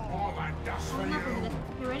have more than dust for you.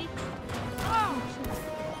 You ready? Oh shit.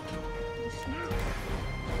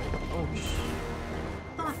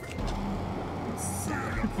 Fuck.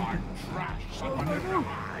 Unified trash. Someone left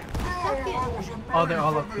behind. I wasn't Oh, they're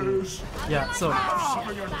all ready up for here. this. Yeah, so Some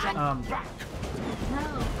of your junk Um, back.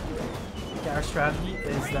 No. yeah, our strategy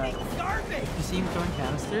is that if you see him throwing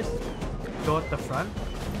canisters, go at the front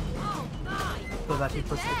so that he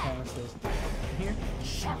puts the canisters in here.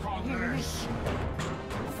 Suck on this.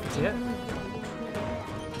 See it?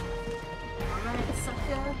 Alright,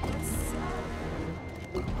 sucker.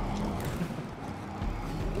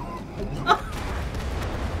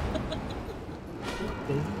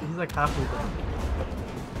 He's like halfway there.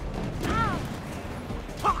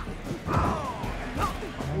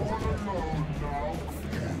 All alone now.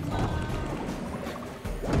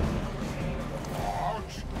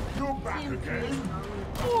 Ouch! You're back again.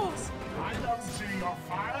 I don't see your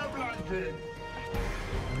fire blanket.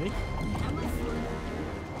 Ready?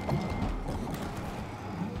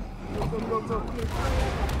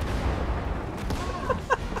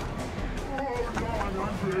 Oh, no, I'm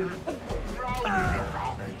hungry. Drown in the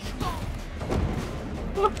garbage.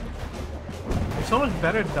 You're so much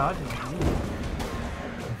better at dodging than me.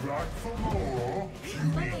 Back for more,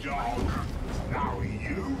 puny dog. Now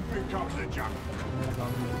you become the junk.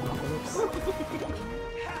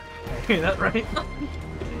 Hear that right?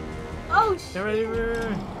 Oh shit. Get ready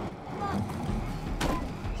for...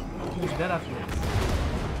 He's dead after this.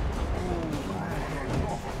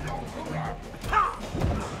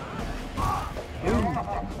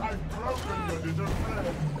 I've broken your little friend.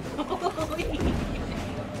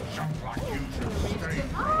 Junk like you should stay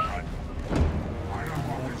broken. I don't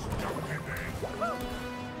want this junk in there.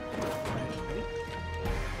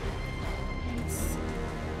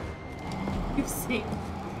 You saved.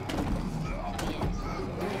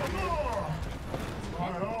 My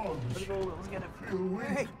arms feel weak.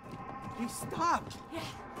 Hey, you stop.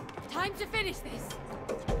 Time to finish this.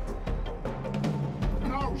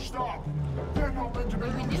 No, stop. They're not meant to be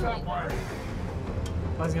used that way.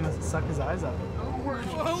 I was gonna suck his eyes out.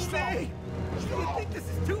 Whoa, May! Do you think this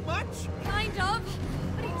is too much? Kind of.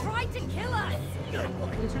 But he tried to kill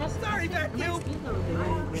us. Sorry, vacuum.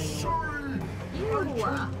 I'm sorry. I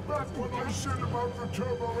took back what I said about the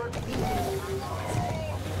Turbo X.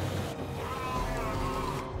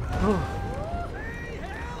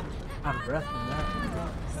 Out of breath from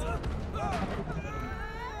that.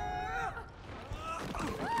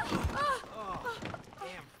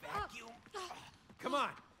 Damn vacuum. Come on.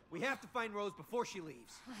 We have to find Rose before she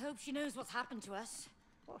leaves. I hope she knows what's happened to us.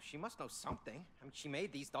 Well, she must know something. I mean, she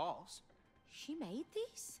made these dolls. She made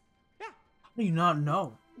these? Yeah, How do you not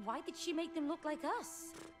know? Why did she make them look like us?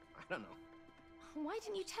 I don't know. Why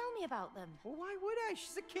didn't you tell me about them? Well, why would I?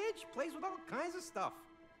 She's a kid. She plays with all kinds of stuff.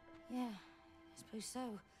 Yeah, I suppose so.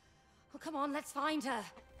 Well, come on, let's find her.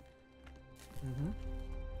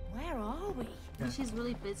 Where are we? She's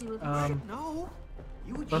really busy with No.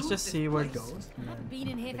 You would Let's use just this see where it place. goes. and I've then been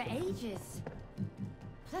in here for pick it up. ages.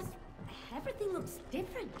 Plus, everything looks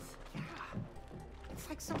different. Yeah. It's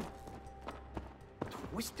like some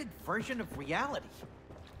twisted version of reality.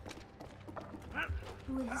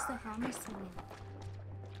 Who is the hammer swinging?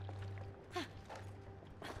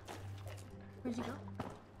 Where'd you go?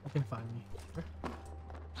 You can find me. Sure.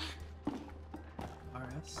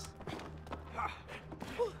 RS.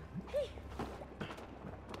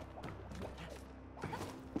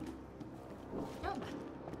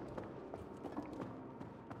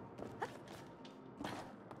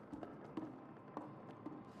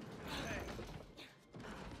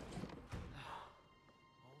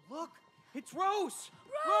 It's Rose!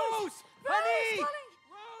 Rose! Honey! Darling!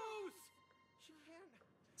 Rose!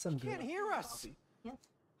 Some She can't hear us.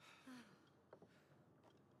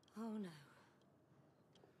 Oh no.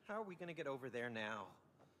 How are we gonna get over there now?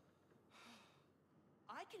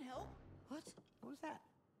 I can help. What? What was that?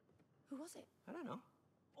 Who was it? I don't know.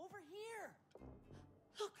 Over here.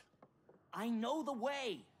 Look. I know the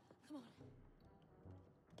way. Come on.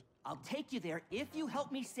 I'll take you there if you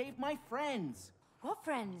help me save my friends. What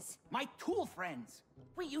friends? My tool friends.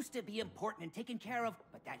 We used to be important and taken care of,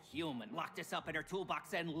 but that human locked us up in her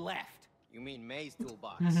toolbox and left. You mean May's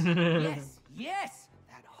toolbox? Yes, yes.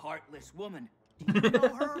 That heartless woman. Do you know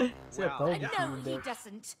her? Well, No, he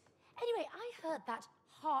doesn't. Anyway, I heard that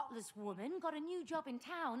heartless woman got a new job in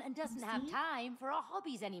town and doesn't have time for our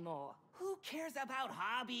hobbies anymore. Who cares about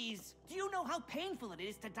hobbies? Do you know how painful it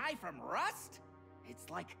is to die from rust? It's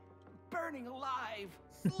like burning alive,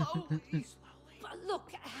 slowly, slowly. But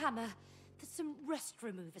look, Hammer, there's some rust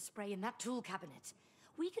remover spray in that tool cabinet.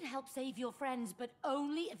 We can help save your friends, but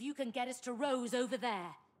only if you can get us to Rose over there.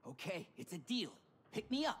 Okay, it's a deal. Pick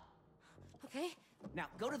me up. Okay? Now,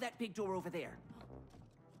 go to that big door over there.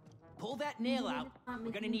 Pull that nail out.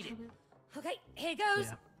 We're gonna need it. Okay, here goes.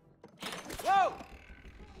 Yeah, Whoa!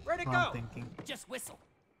 Where'd it I'm go? thinking. Just whistle.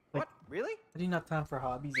 What? Really? I do not have time for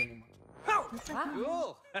hobbies anymore. Oh!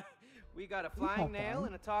 Wow. Cool. We got a flying have nail fun.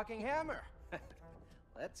 and a talking hammer.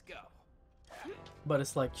 Let's go. But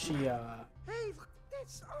it's like she Hey, look,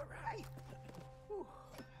 that's all right.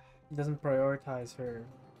 doesn't prioritize her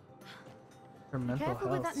mental Careful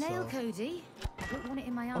health. with that nail, so. Cody. I don't want it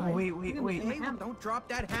in my eye. Oh wait. Hey, don't drop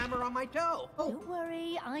that hammer on my toe. Don't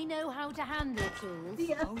worry, I know how to handle tools.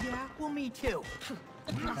 Oh, yeah? Well, me too.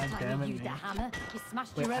 Last God time damn you it, used a man. hammer, you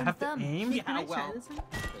smashed Wait, your I own have to thumb. aim. Yeah, Can I well, try this one?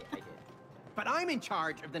 okay, I did. But I'm in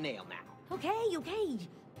charge of the nail now. Okay, okay.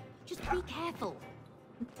 Just be careful.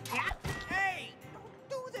 Hey, don't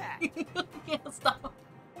do that. Can't stop.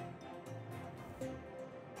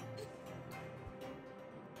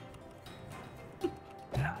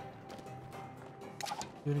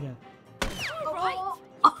 Do it again. All right.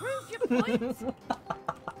 Prove your point.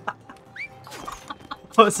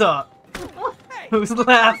 What's up? Hey, Who's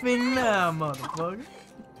laughing now, motherfucker?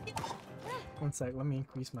 1 sec, let me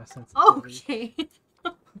increase my sensitivity. Oh shit.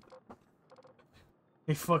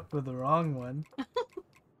 He fucked with the wrong one.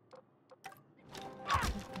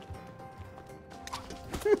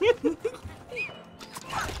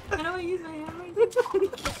 How do I use my hammer?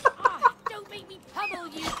 Ah, don't make me pummel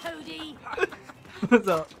you, Cody. What's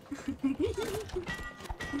up?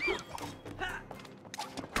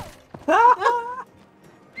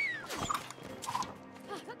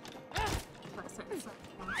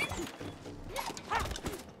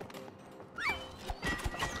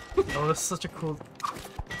 Oh, that's such a cool.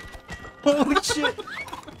 Holy shit!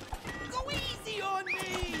 go easy on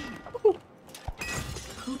me.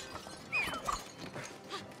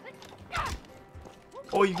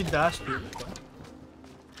 Oh, you can dash through.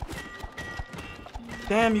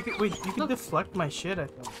 Damn, you can wait. You can deflect my shit. I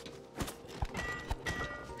think.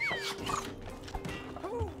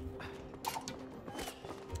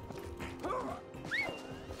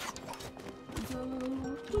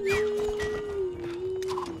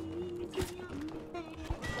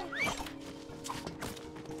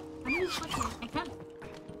 I can't.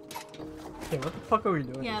 Okay, what the fuck are we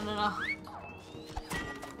doing? Yeah, no.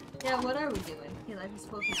 Yeah, what are we doing? Yeah, I'm just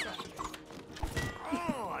focused up.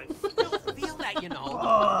 Oh, I still feel that, you know.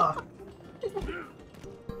 Ah,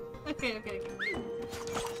 Okay.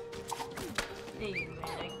 Hey,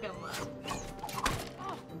 man, come on.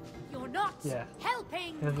 Oh, you're not Yeah.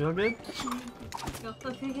 helping. does it feel good? Go.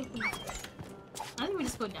 Okay. I think we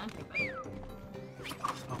just go down here, buddy.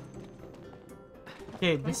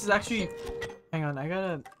 Okay, this is actually. Hang on, I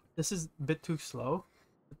gotta. This is a bit too slow.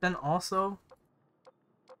 But then also,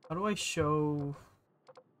 how do I show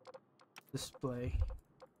display?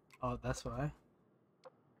 Oh, that's why.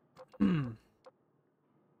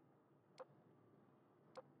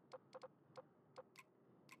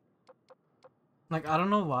 Like, I don't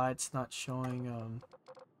know why it's not showing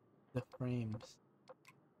the frames.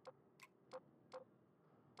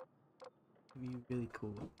 It'd be really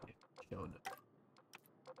cool if it showed it.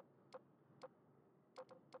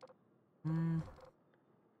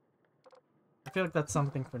 I feel like that's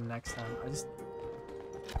something for next time. I just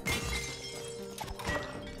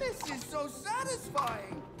This is so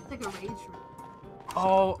satisfying. It's like a rage room.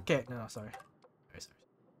 oh okay no sorry. Sorry.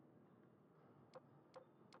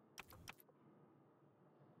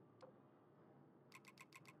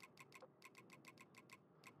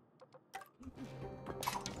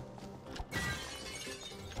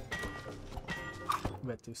 A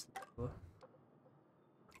bit too slow. Cool.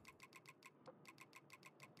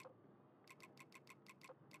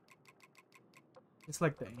 It's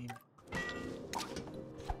like the aim.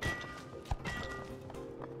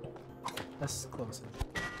 That's close.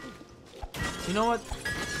 You know what?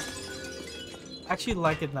 I actually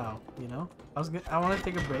like it now. You know, I want to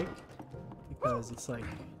take a break because it's like.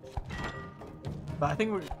 But I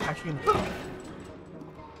think we're actually gonna.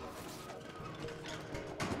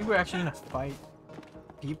 I think we're actually gonna fight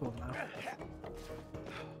people now.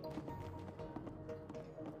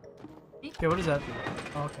 Okay, what does that do?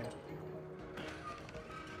 Oh, okay.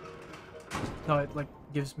 No, it like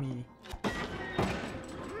gives me.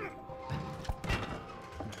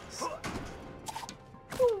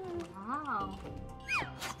 Wow.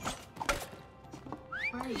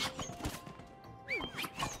 Right.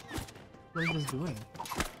 What is this doing?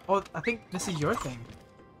 Oh, I think this is your thing.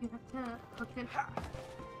 You have to hook it,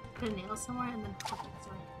 put a nail somewhere, and then hook it.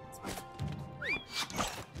 Sorry. It's fine.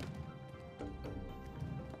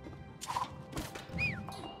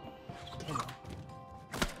 Hold on.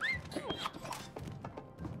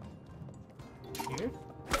 Here?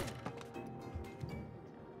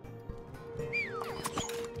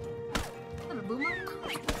 Is that a boomer?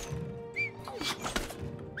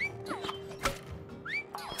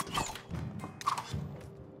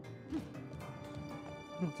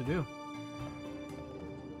 What to do?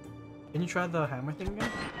 Can you try the hammer thing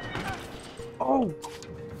again? Oh!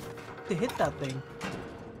 To hit that thing.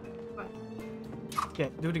 What? Okay,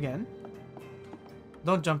 do it again.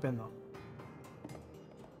 Don't jump in though.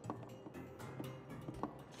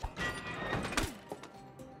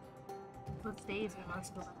 Let's days and let's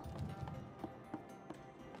go back.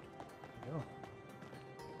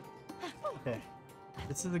 Okay.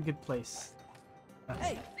 This is a good place.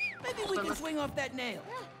 Hey, maybe we can swing off that nail.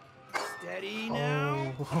 Steady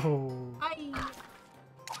now. Oh. Hi.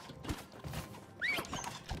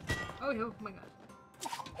 Oh my god.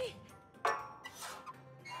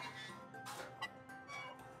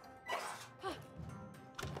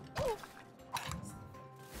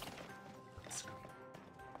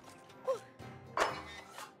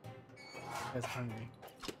 Guy's hungry.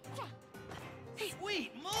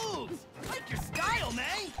 Sweet moves. Like your style,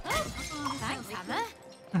 man. Thanks, Hammer.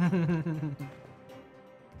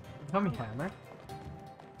 Tell me hammer.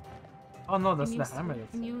 Oh no, that's the hammer.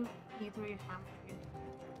 Can you throw your hammer here?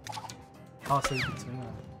 Oh, so you can swing on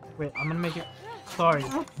it. Wait, I'm gonna make it. Sorry.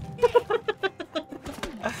 So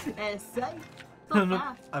No,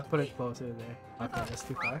 fast. I put it closer there. Okay, that's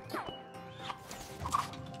too far.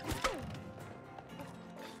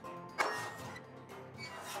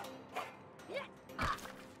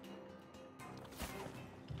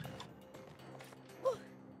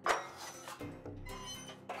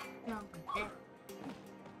 Jump there.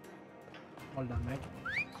 Hold on, mate.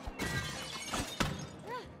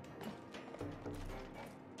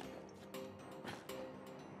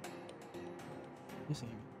 You see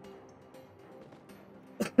me.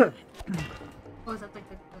 Oh, is that like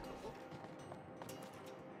the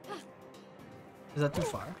Is that too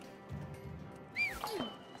far?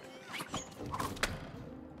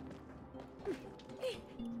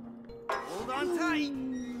 Hold on tight.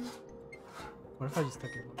 What if I just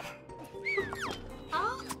took it?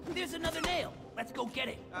 Oh, There's another nail. Let's go get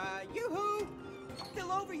it. Yoo-hoo!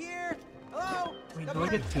 Still over here. Hello? Wait, Come do I on,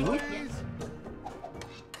 get two? boys.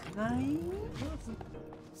 Nice.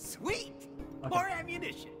 Sweet. Okay. More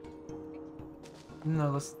ammunition.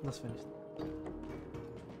 No, let's finish.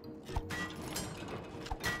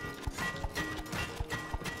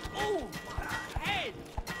 Oh, head.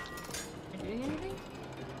 are you doing anything?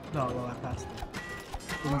 No, well, I passed it.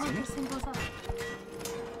 Oh, Didn't see this thing goes up.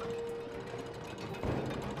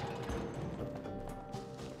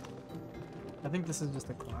 I think this is just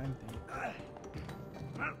a climb thing.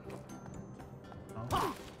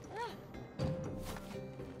 Oh.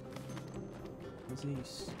 What's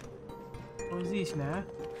this? What's this now?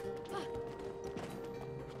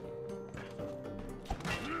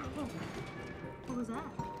 What was that?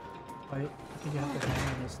 Wait, I think I have to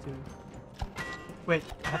hammer this too. Wait,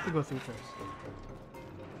 I have to go through first.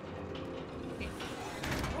 Okay.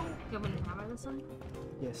 You want me to hammer this one?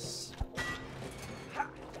 Yes.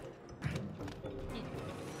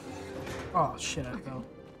 Oh shit, I fell.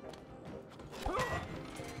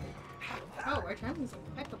 Oh, our timing is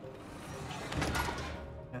impeccable.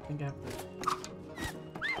 I think I have to.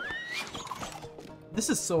 This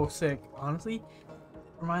is so sick, honestly.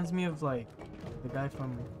 Reminds me of like the guy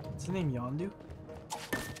from what's his name, Yondu?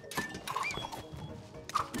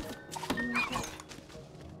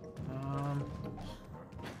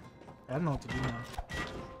 I don't know what to do now.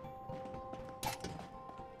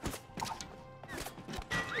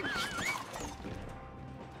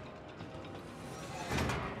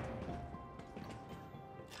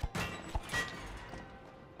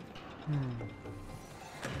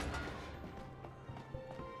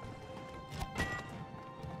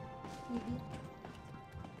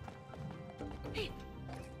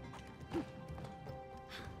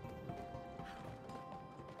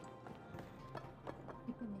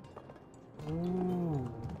 Ooh.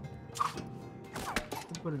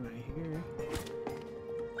 Put it right here.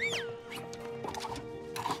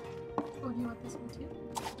 Oh, you want this one too?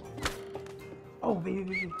 Oh,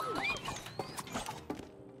 baby.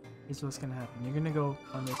 Here's what's gonna happen. You're gonna go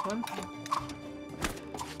on this one.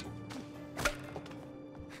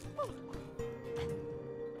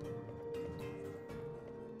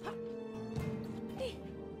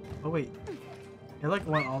 Oh wait, it like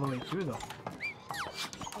went all the way through though.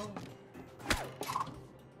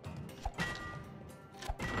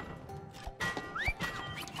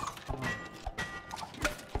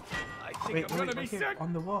 I think Wait, I'm gonna wait, be right here, sick.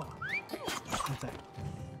 on the wall. What's that?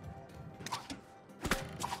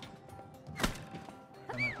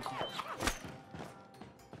 That might be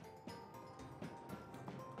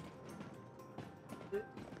good.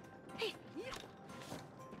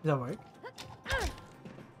 Does that work?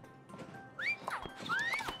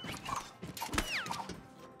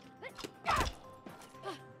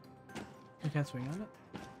 You can't swing on it?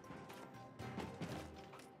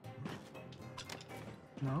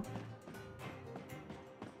 No?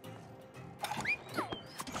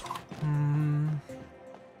 Hmm.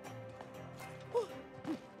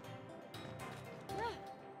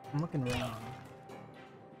 I'm looking around.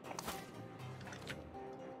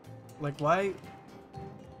 Like, why?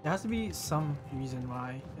 There has to be some reason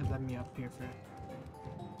why it let me up here for it.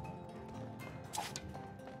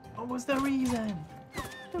 What was the reason?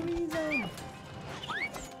 The reason?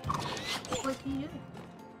 What can you do?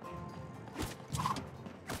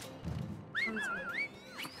 Oh, it's weird.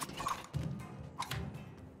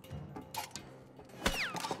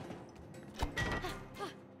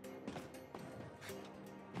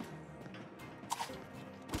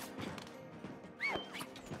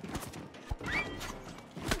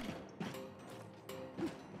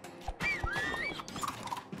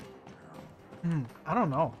 I don't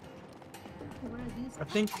know. What are these? I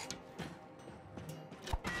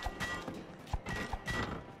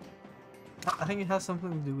think it has something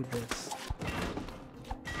to do with this.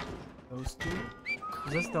 Those two?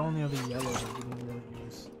 'Cause that's the only other yellow that we didn't really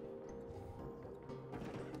use.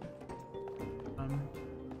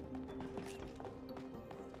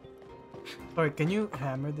 Sorry, can you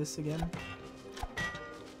hammer this again?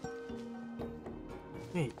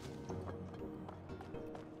 Wait.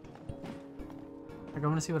 Like, I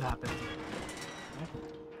want to see what happens. Okay.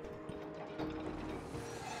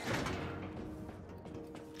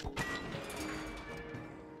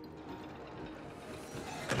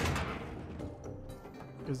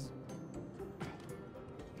 Because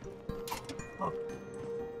look,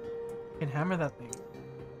 you can hammer that thing,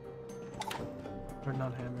 or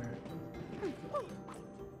not hammer it.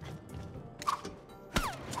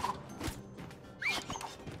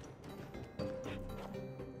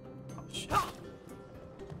 Oh shit!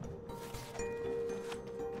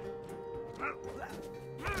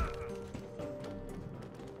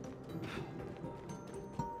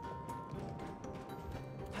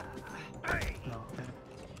 No, okay.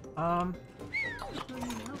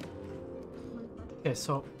 Okay,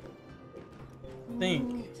 so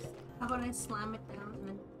think. How about I slam it down and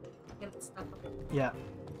then get it stuck up? Yeah.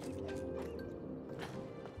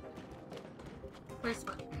 First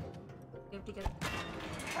one. You have to get it.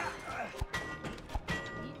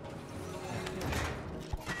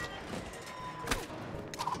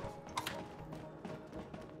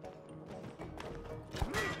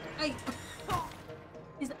 Ay!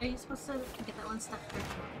 Are you supposed to get that one stuck first?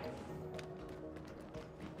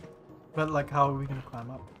 But like, how are we gonna climb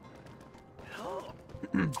up?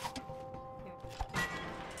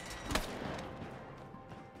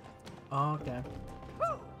 Oh, okay.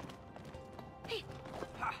 Oh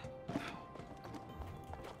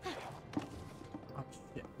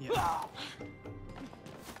shit! Yeah.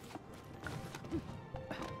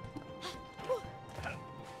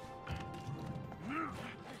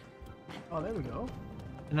 Oh, there we go.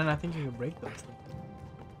 And then I think you can break those things.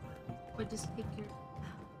 Or just take your...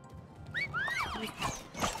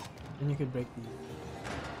 Then you could break these.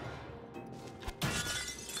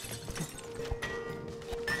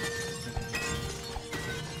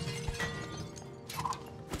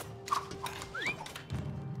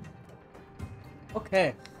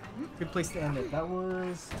 Okay. Good place to end it. That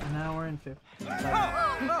was an hour and 50. What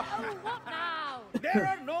now? There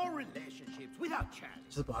are no relationships without challenge.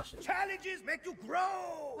 Just watch it. Challenges make you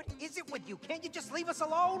grow. What is it with you? Can't you just leave us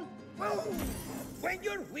alone? Well, when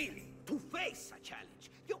you're willing to face a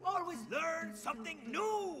challenge, you always learn something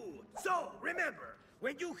new. So remember,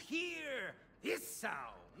 when you hear this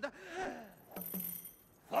sound,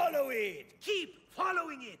 follow it. Keep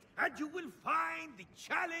following it, and you will find the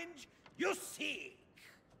challenge you seek.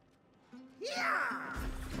 Yeah!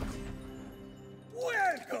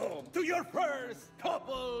 Welcome to your first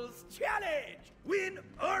couples challenge. Win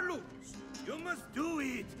or lose, you must do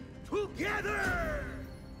it together.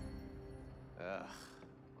 Ugh.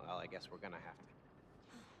 Well, I guess we're gonna have to.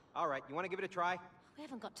 All right, you want to give it a try? We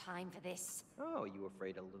haven't got time for this. Oh, you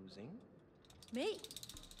afraid of losing? Me?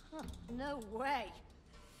 Huh, no way.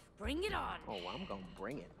 Bring it on. Oh, I'm gonna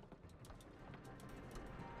bring it.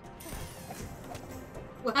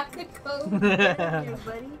 Whack a code here,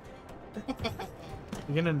 buddy.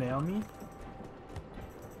 You gonna nail me?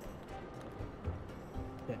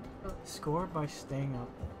 Okay. Score by staying up,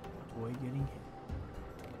 avoid getting hit.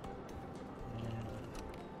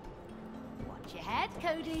 Watch your head,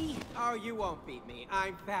 Cody. Oh, you won't beat me.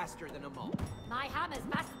 I'm faster than a mole. My hammer's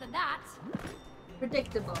faster than that.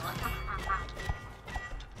 Predictable.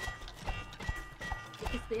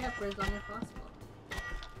 It's the upper as long as possible.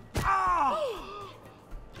 Oh!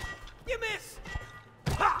 You missed.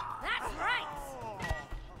 Ha! That's right.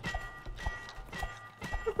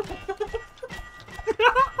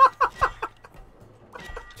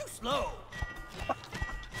 Too slow.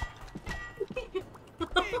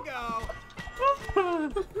 Bingo.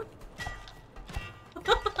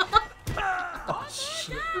 Oh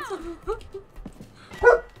shit!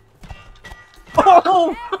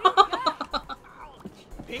 Oh!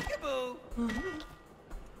 Peekaboo.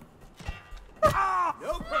 Ah,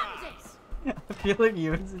 no problem. I feel like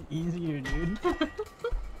yours is easier, dude.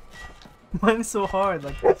 Mine's so hard,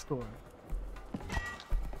 like that score.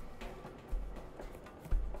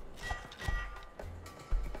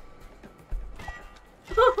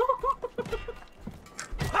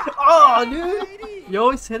 Oh, dude! You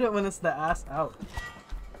always hit it when it's the ass out.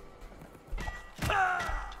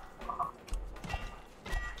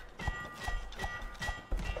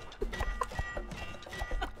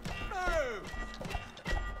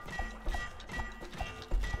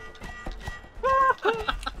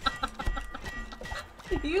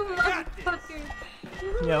 You motherfucker!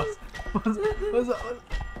 Yo, what's up?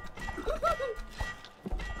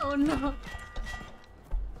 Oh no.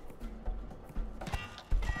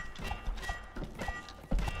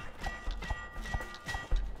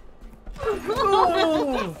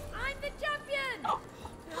 Oh! I'm the champion.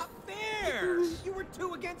 Not fair! You were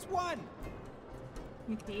 2 against 1.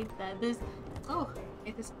 You hate that. There's. Oh,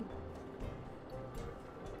 it is.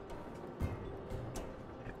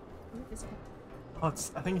 Oh,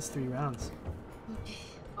 it's, I think it's 3 rounds. Okay.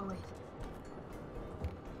 Oh wait.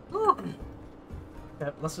 Ooh.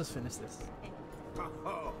 Yeah, let's just finish this.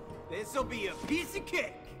 Oh, this'll be a piece of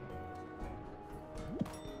cake.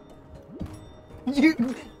 You.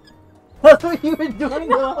 That's what you were doing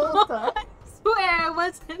the whole time. I swear I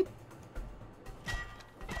wasn't.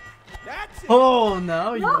 That's it. Oh,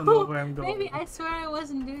 now you don't know No, where I'm going. maybe I swear I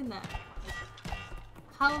wasn't doing that.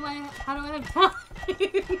 How am I? How do I have time?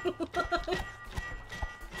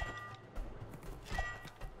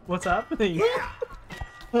 What's happening?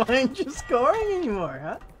 Why aren't you scoring anymore,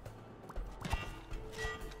 huh?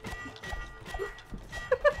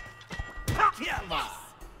 Come on.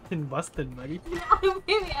 Been busted, buddy. No,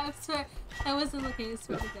 maybe I swear I wasn't looking. I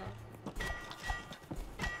swear to God.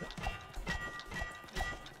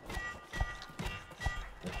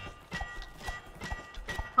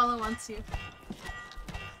 Paula wants you.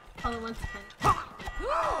 Paula wants to finish.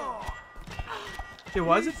 Hey,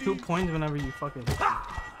 why is it 2 points whenever you fucking hit me?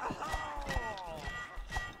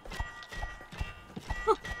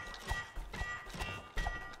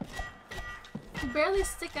 You barely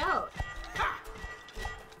stick out.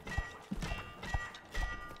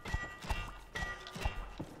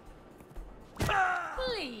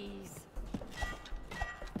 Please.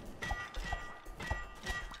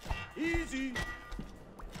 Easy.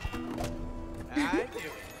 I knew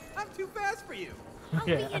it. I'm too fast for you. I'll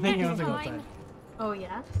Okay, beat I you think you next have to go time. time. Oh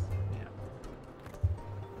yeah.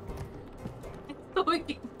 Yeah.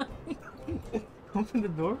 Wait. Open the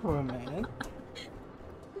door for him, man.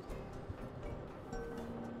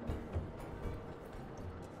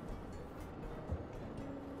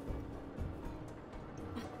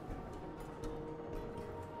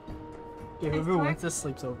 Okay, whoever swear- wins this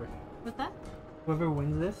sleeps over. What's that? Whoever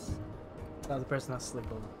wins this, that's the person that's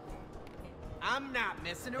sleep over. I'm not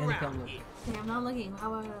messing And you can't around look. here. Okay, I'm not looking.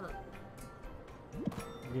 How about I look?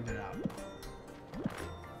 Leave it out.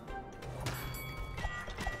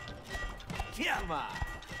 Come on.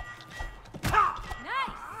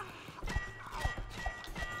 Nice.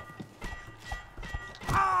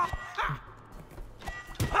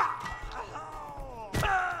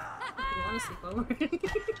 want to sleep over.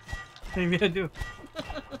 Maybe I do.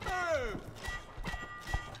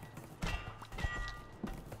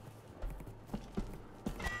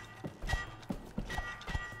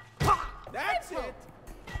 That's it.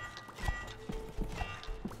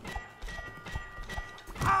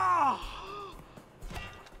 Ah!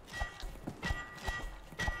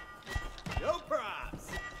 No props.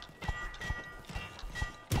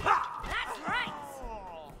 That's right.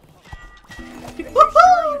 Are you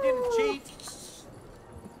sure you didn't cheat?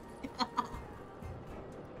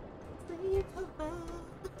 Sleep over.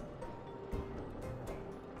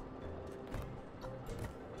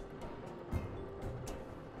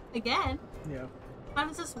 Again? Yeah. How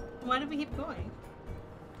does this? Why do we keep going?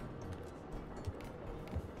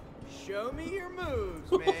 Show me your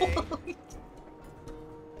moves, man.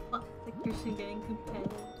 Like you're getting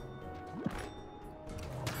competitive.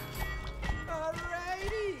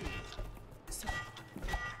 Alrighty.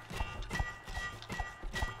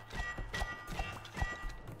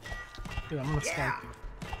 Dude, I'm gonna skunk you.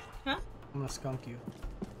 Huh? I'm gonna skunk you.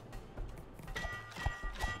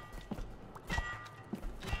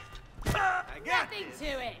 I got Nothing this. to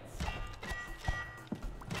it.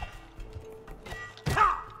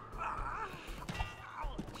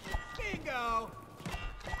 Bingo.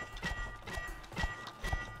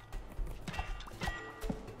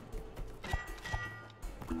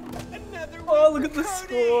 Another Oh, win look at for the Cody.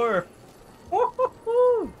 score!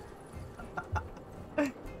 Woo-hoo-hoo!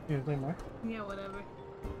 You gonna play more? Yeah, whatever.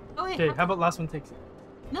 Oh wait. Okay, how about last one takes it?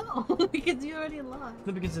 No, because you already lost.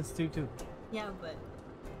 No, because it's 2-2. Yeah, but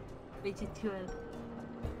we did two out.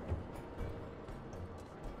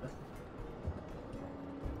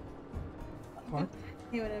 What?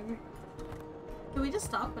 Yeah, whatever. Can we just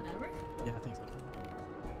stop whenever? Yeah, I think so.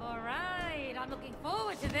 All right, I'm looking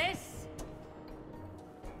forward to this.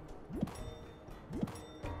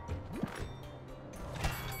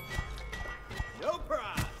 No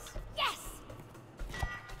props. Yes.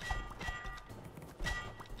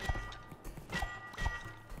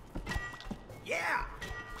 Yeah.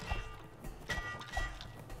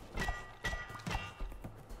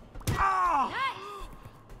 Ah. Oh.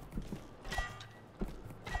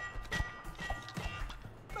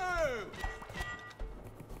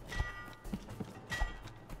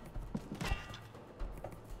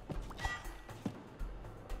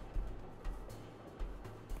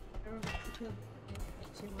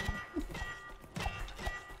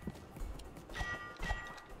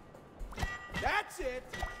 That's it.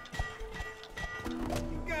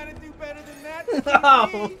 You gotta do better than that.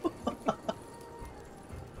 Stevie.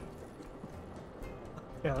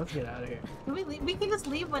 Yeah, let's get out of here. Can we leave? We can just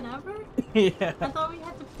leave whenever? Yeah. I thought we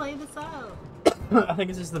had to play this out. I think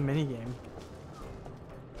it's just the mini game.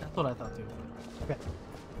 That's what I thought too. Okay.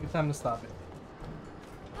 Good time to stop it.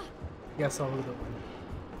 Guess I'll do the win.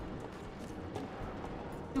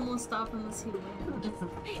 And we'll stop unless you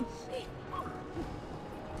win.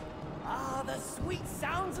 Ah, the sweet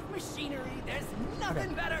sounds of machinery. There's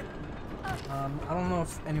nothing better. I don't know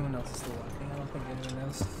if anyone else is still watching. I don't think anyone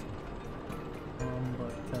else.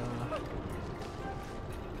 But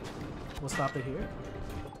we'll stop it here.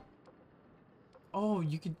 Oh,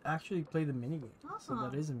 you could actually play the mini game. So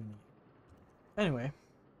that is a mini game. Anyway,